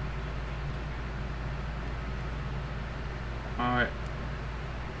 Alright.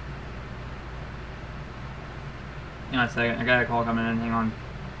 Hang on a second. I got a call coming in. Hang on.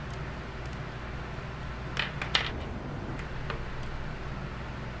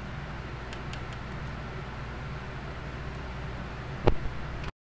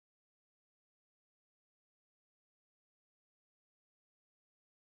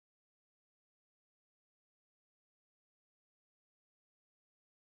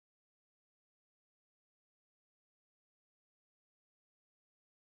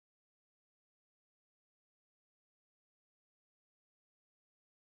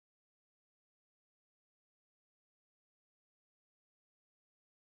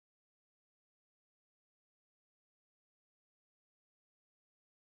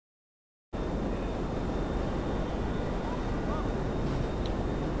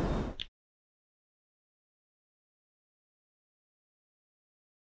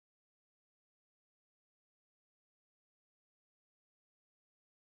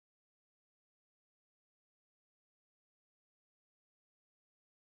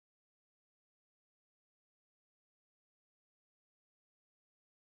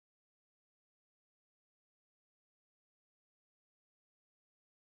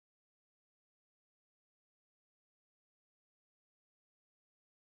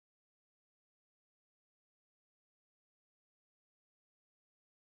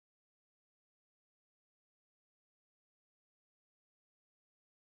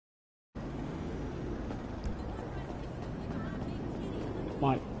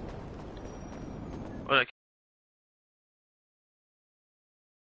 Mike. What?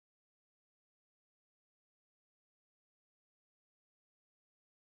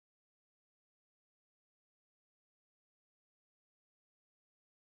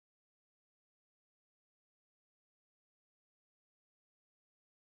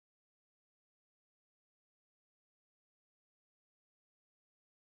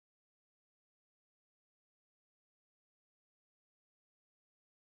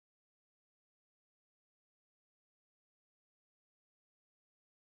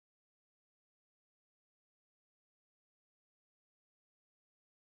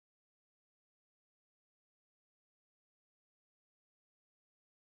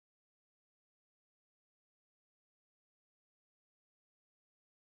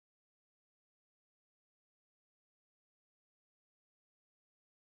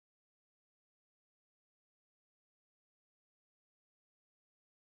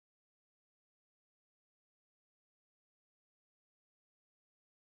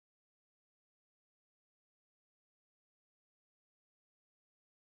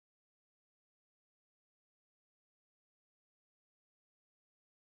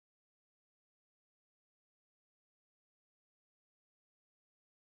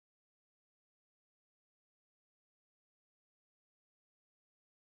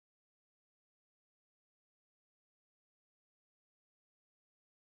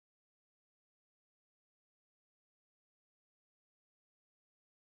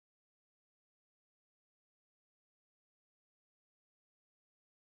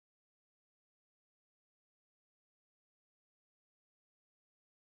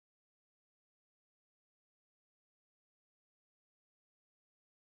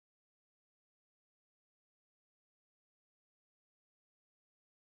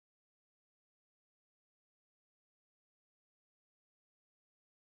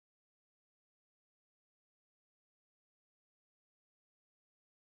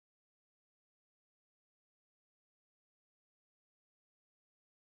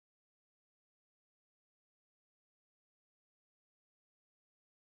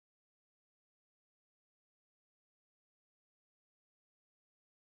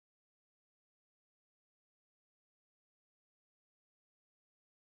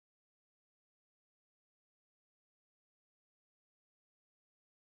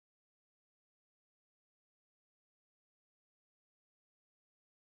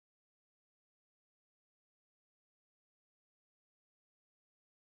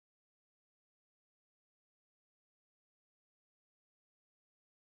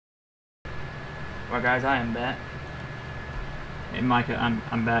 Well, guys, I am back. Hey, Micah,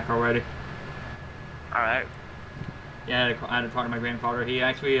 I'm back already. Alright. Yeah, I had to talk to my grandfather. He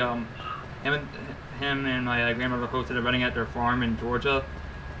actually, him and my grandmother hosted a wedding at their farm in Georgia,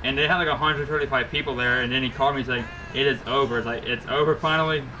 and they had like 135 people there. And then he called me. He's like, "It is over." It's like, "It's over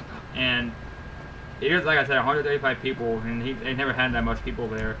finally," and it was like I said, 135 people, and they never had that much people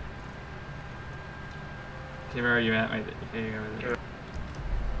there. Okay, where are you at? Okay, you're over there.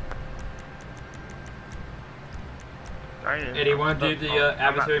 Hey, do you want to do the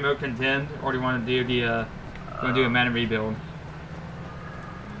adversary mode contend, or do you want to do the a man rebuild?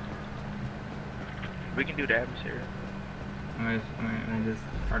 We can do the adversary. I'm gonna just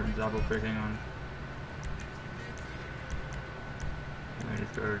start double clicking on. I'm gonna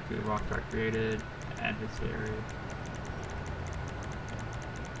just go to Rockstar Created, adversary.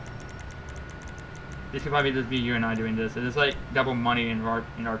 This could probably just be you and I doing this. And it's like double money in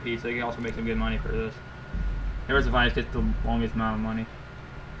RP, so you can also make some good money for this. Whoever survives gets the longest amount of money.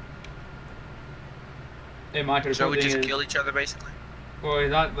 Hey, Micah, so we just kill each other, basically? Well,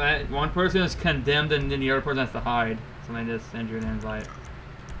 it's not that. One person is condemned and then the other person has to hide. So they just send you an invite.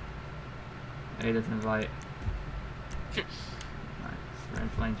 Hey, just invite. Nice. We're in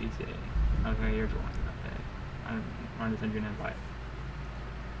playing GTA. Okay, here's one. Okay. I'm going to send you an invite.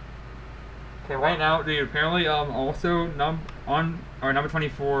 Okay, right now, dude, apparently, also, number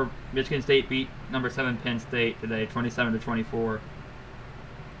 24, Michigan State beat number 7 Penn State today, 27-24.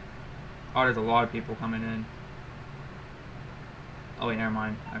 Oh, there's a lot of people coming in. Oh, wait, never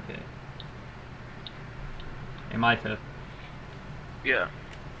mind. Okay. Hey, Micah. Yeah.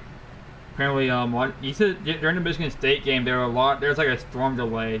 Apparently, what you said during the Michigan State game, there's like a storm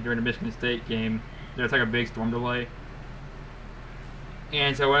delay during the Michigan State game. There's like a big storm delay.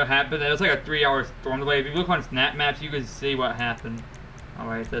 And so what happened, it was like a 3-hour storm delay. If you look on snap maps, you can see what happened.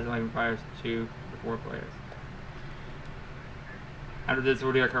 Alright, it says it only requires 2 to 4 players. After this,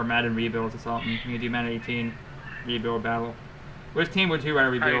 we'll do like our Madden rebuilds or something. You can do Madden 18 rebuild battle. Which team would you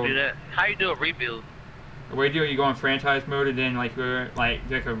rather rebuild? How you do that? How you do a rebuild? The way you go in franchise mode and then like you're like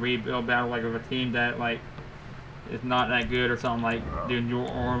do like a rebuild battle like with a team that like is not that good or something, like do New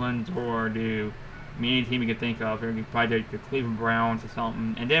Orleans or do any team you can think of, or you can probably do the Cleveland Browns or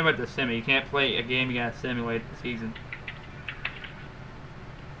something. And then with the sim, you can't play a game, you gotta simulate the season.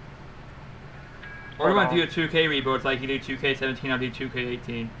 Or you want to do a 2K rebuild, it's like you do 2K17, I'll do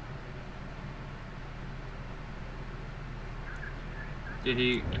 2K18. Are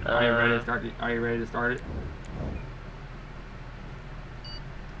you ready to start? Are you ready to start it?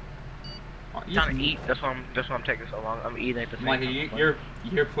 I'm trying to eat. That's why I'm taking so long. I'm eating at the same time. Like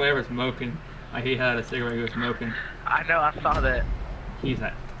your player was smoking. Like he had a cigarette. He was smoking. I know. I saw that. He's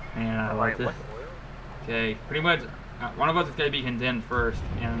like, man, I like this. Okay, pretty much. One of us is gonna be condemned first,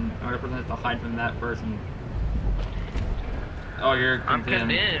 and another person has to hide from that person. Oh, you're condemned. I'm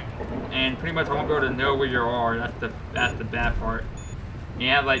condemned. And pretty much I won't be able to know where you are. That's the bad part. You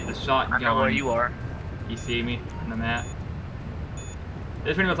have like the shotgun. I know where you are. You see me on the map.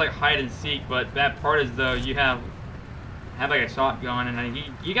 It's pretty much like hide and seek, but bad part is though you have like a shotgun, and then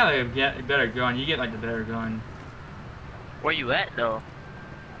you gotta get a better gun. You get like the better gun. Where you at though?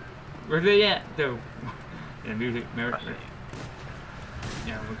 Where's they at though? Yeah, music. Yeah,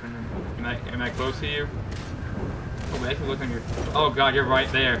 am I close to you? Oh, I can look on your. Oh God, you're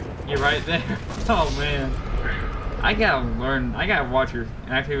right there. You're right there. Oh man. I gotta learn. I gotta watch your.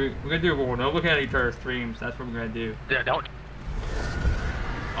 Actually, we're gonna do. Well, don't look at each other's streams. That's what we're gonna do. Yeah, don't.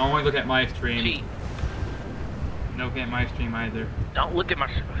 Only look at my stream. Cheat. No, look at my stream either. Don't look at my.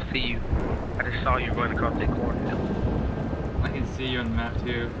 See you. I just saw you running across that cornfield. I can see you on the map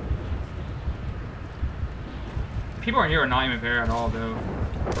too. People on here are not even fair at all, though.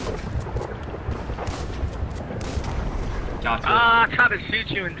 Gotcha. Ah, I tried to shoot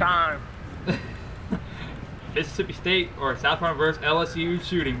you in time. Mississippi State or Southbound versus LSU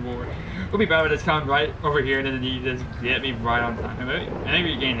shooting war. We'll be bad when this comes right over here, and then you just get me right on time. I think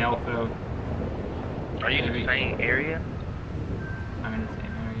we gain health though. Are you in the same area? I'm in the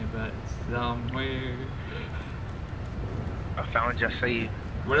same area, but somewhere. I found you. I see you.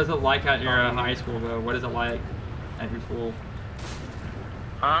 What is it like at your high school though? What is it like at your school?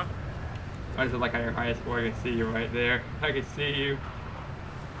 Huh? What is it like at your high school? I can see you right there. I can see you.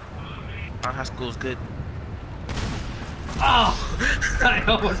 Our high school's good. Oh! I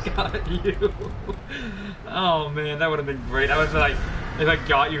almost got you. Oh man, that would have been great. I was like, if I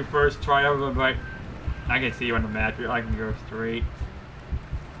got you first try, I would have been like, I can see you on the map. I can go straight.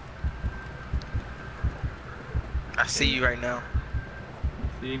 I see you right now.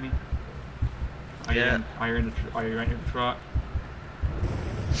 See me? Are you right in the truck?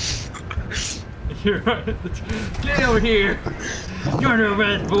 You're right in the truck. Get over here! You're under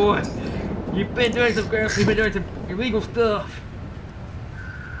arrest, boy! You've been doing some illegal stuff.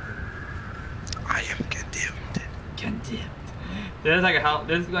 I am condemned. Condemned. There's like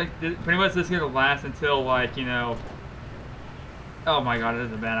pretty much this is gonna last until like, you know. Oh my god, it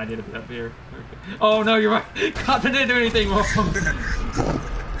is a bad idea to be up here. Oh no, you're right. Cop didn't do anything wrong.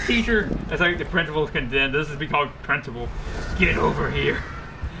 Teacher, that's like the principal's condemned. This is be called principal. Get over here.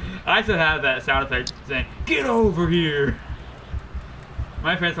 I should have that sound effect saying, "Get over here."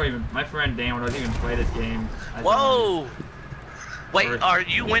 My friend Dan doesn't even play this game. Whoa! Wait, are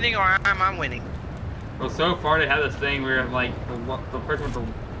you winning or am I winning? Well, so far they have this thing where like the person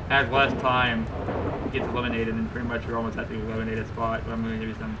has less time gets eliminated, and pretty much you're almost at the eliminated spot. But I'm gonna give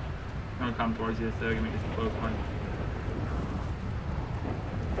you some. I'm gonna come towards you, so give me just a close one.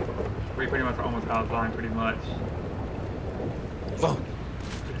 We pretty much are almost out of line, pretty much. Whoa!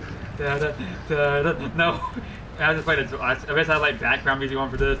 No. I just played it. I guess I had like background music on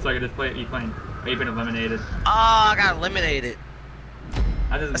for this, so I could just play it. You've been eliminated. Oh, I got eliminated.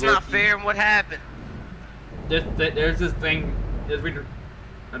 That's not fair. What happened? There's this thing.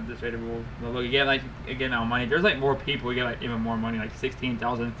 I'm just ready to look. You get like again now money. There's like more people. You get like even more money, like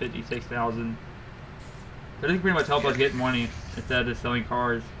 16,000, 56,000. So this can pretty much help us get money instead of just selling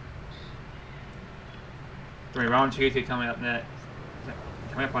cars. Round 2 is coming up next.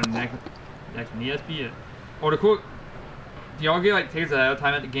 Coming up on next ESPN. Oh, the cool. Do y'all get like tickets ahead of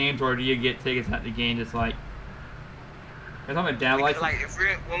time at the games, or do you get tickets at the game just like? Cause I'm a dad like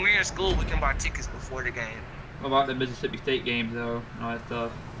when we're in school, we can buy tickets before the game. What about the Mississippi State games though, and all that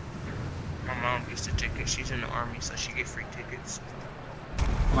stuff? My mom gets the tickets. She's in the army, so she get free tickets.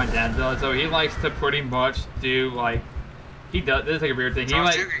 My dad does. So he likes to pretty much do like. He does. This is like a weird thing.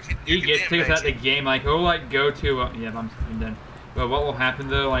 He gets tickets at the game. Like he'll like go to. Yeah, I'm done. But what will happen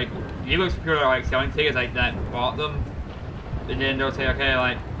though? Like he looks for people that are like selling tickets like that, bought them, and then they'll say, okay,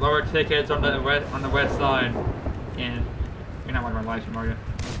 like lower tickets on the west side, and you're not watching my live stream, are you?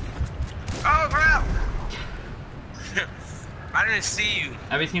 Oh crap! I didn't see you.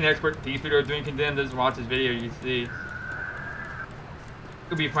 Have you seen the expert thief video doing Condemned? Just watch this video, you see.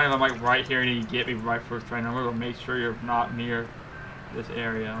 It'd be funny if I'm like right here and you get me right first try. I'm gonna make sure you're not near this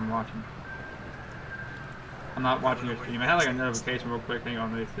area I'm watching. I'm not watching your stream. I had like a notification real quick. Hang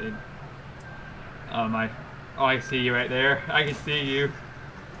on, let me see. Oh, I see you right there. I can see you.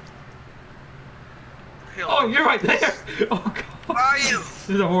 Oh, you're right there! Oh, God. Where are you? This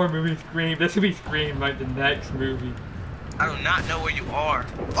is a horror movie, Scream. This could be Scream, like the next movie. I do not know where you are.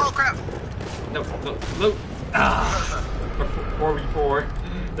 Oh, crap! No. Ah! 4v4.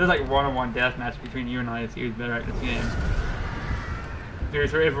 There's like one-on-one deathmatch between you and I to see who's better at this game. Dude,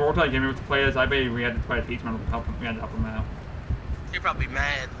 so if we're playing games to play this, I bet we had to try to teach him how to help him. We had to help him out. You're probably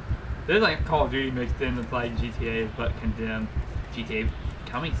mad. There's like Call of Duty mixed in with like GTA, but Condemned. GTA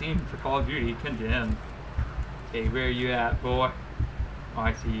coming soon for Call of Duty, Condemned. Okay, where are you at, boy? Oh,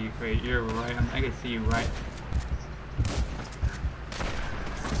 I see you. Wait, you're right. I can see you right.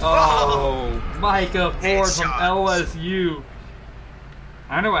 Oh, Micah Ford from LSU.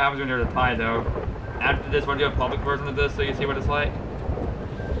 I don't know what happens when there's a tie, though. After this, want to do a public version of this so you see what it's like?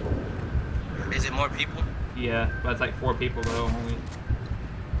 Is it more people? Yeah, but it's like 4 people, though, only.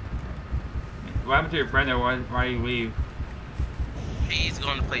 What happened to your friend, though? Why do you leave? He's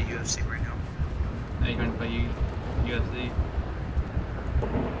going to play UFC right now. Are you going to play UFC?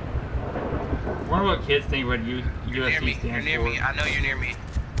 I wonder what kids think what UFC stands for. You're near me. I know you're near me.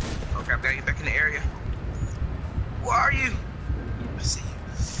 Okay, I've got to get back in the area. Where are you? I see you.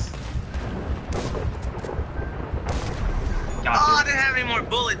 Gotcha. Oh, I didn't have any more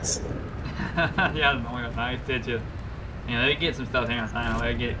bullets. Yeah, I only got 9, did you? Yeah, they get some stuff. Hang on, time.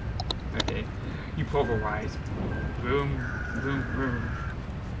 Let me get. Okay. You pulverize. Boom, boom, boom.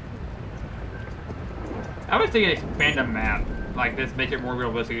 I wish they could expand the map like this, make it more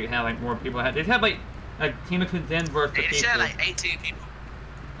realistic. You have like more people. They have like a team of Condemned versus They people. should have like 18 people.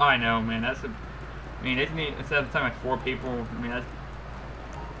 Oh, I know, man. That's a. I mean, instead of like 4 people. I mean, that's.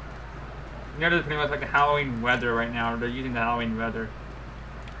 You know, there's pretty much like the Halloween weather right now. They're using the Halloween weather.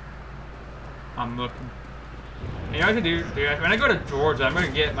 I'm looking. You know what to do? When I go to Georgia, I'm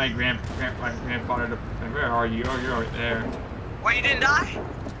gonna get my grandfather to. Where are you? Oh, you're right there. Why you didn't die?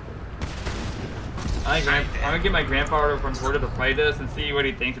 I'm gonna get my grandfather from Georgia to play this and see what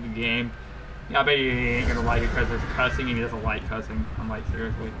he thinks of the game. Yeah, I bet he ain't gonna like it because there's cussing and he doesn't like cussing. I'm like,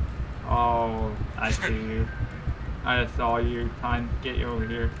 seriously. Oh, I see you. I just saw you. Time to get you over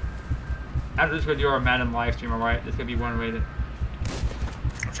here. After this, we'll do our Madden live stream, alright? This could be one way to.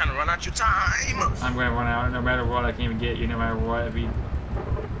 I'm trying to run out your time. I'm gonna run out no matter what. I can't even get you no matter what. It'd be...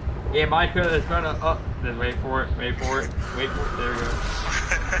 Yeah, Micah is gonna up. Just wait for it. Wait for it. Wait for it. There we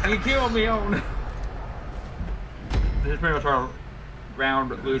go. You killed me on. This is pretty much our round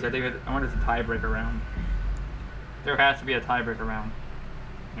lose. I think I wonder if it's a tiebreaker round. There has to be a tiebreaker round.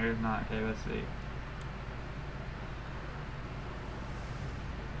 There's not. Okay, let's see.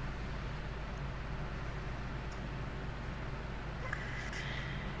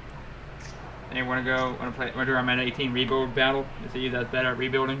 Hey, wanna do our Madden 18 rebuild battle? To see that's better at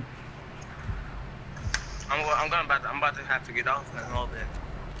rebuilding. I'm about to have to get off in a little bit.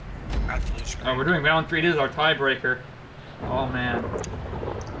 Oh, we're doing round 3. This is our tiebreaker. Oh man.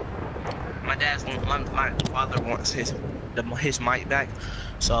 My father wants his mic back,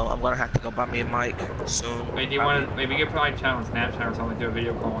 so I'm gonna have to go buy me a mic soon. Wait, do you want to? Maybe you could probably chat on Snapchat or something, do a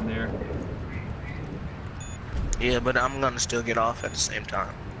video call on there. Yeah, but I'm gonna still get off at the same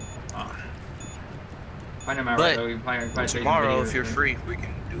time. I know, but though, we probably tomorrow, if you're free, we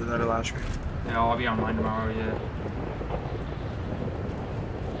can do another live stream. Yeah, I'll be online tomorrow. Yeah.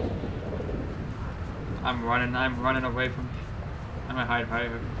 I'm running away from. I'm gonna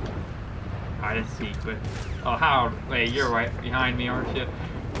hide and seek, but oh, how? Wait, you're right behind me, aren't you?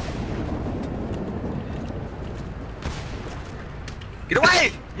 Get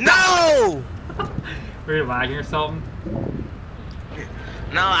away! No! Were you lagging or something?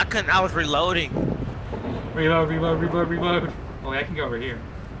 No, I couldn't. I was reloading. Reload. Oh, I can go over here.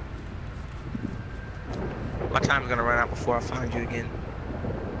 My time's gonna run out before I find you again.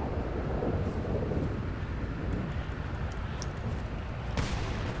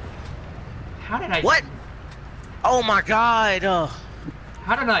 How did I? What? Oh my God!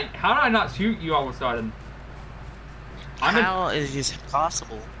 How did I not shoot you all of a sudden? How is this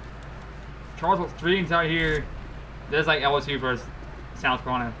possible? Charles streams out here. There's like LSU versus South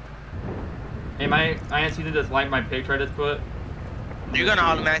Carolina. Hey, I didn't see to just like my picture I just put. You're gonna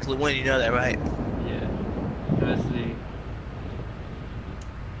automatically win, you know that, right? Yeah. Let's see.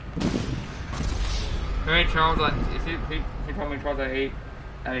 Hey, Charles, he told me Charles at 8.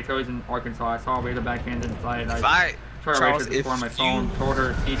 And he goes in Arkansas. I saw way the backhand inside. If tried to register before on my phone, told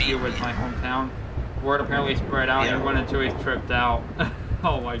her TC was my hometown. Word apparently spread out, and everyone in 2 weeks tripped out.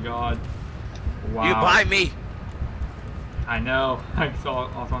 Oh my god. Wow. You buy me. I know. I saw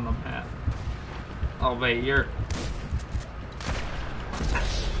it also on the map. Oh wait, you're...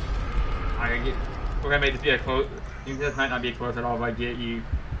 We're gonna make this be a close... This might not be close at all if I get you.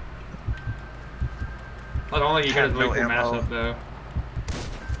 Like, only you get a really cool matchup though.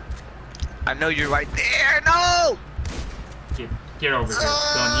 I know you're right there. No! Get over here,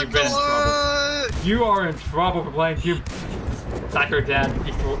 son. You've been in trouble. You are in trouble for playing Cube. Psycho Dad,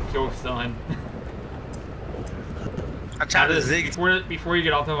 your son. I'm trying to zig. Before you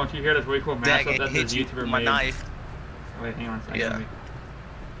get off, I want you to hear this really cool matchup that this YouTuber my made. Knife. Oh, wait, hang on a second. Yeah.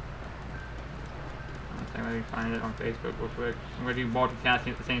 Let me find it on Facebook real quick. I'm gonna do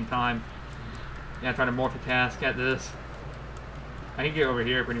multitasking at the same time. Yeah, try to multitask at this. I can get over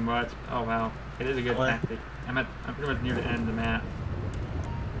here pretty much. Oh wow, it is a good tactic. I'm pretty much near the end of the map.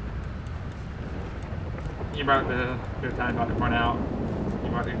 You're about to good time about to run out.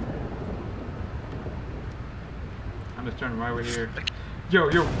 You're about to. I'm just turning right over here. Yo,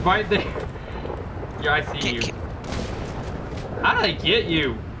 you're right there. Yo, I see you. How did I get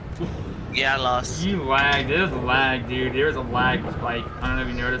you? Yeah, I lost. You lagged. There's a lag, dude. There's a lag spike. I don't know if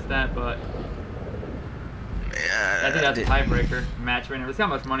you noticed that, but yeah, I think that's a tiebreaker. Match winner. Let's see how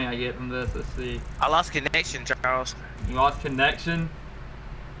much money I get from this. Let's see. I lost connection, Charles. You lost connection?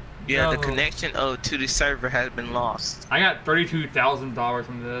 Yeah, No. the connection to the server has been lost. I got $32,000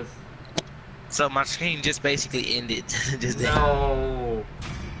 from this. So my stream just basically ended. No.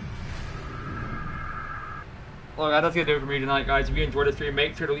 Look, that's gonna do it for me tonight, guys. If you enjoyed the stream,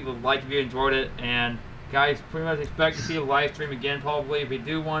 make sure to leave a like if you enjoyed it. And guys, pretty much expect to see a live stream again, probably if we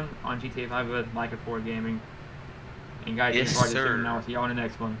do one on GTA 5 with Micah Ford Gaming. And guys, yes, sir. Now, I'll see you on the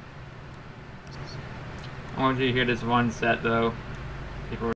next one. I want you to hear this one set though.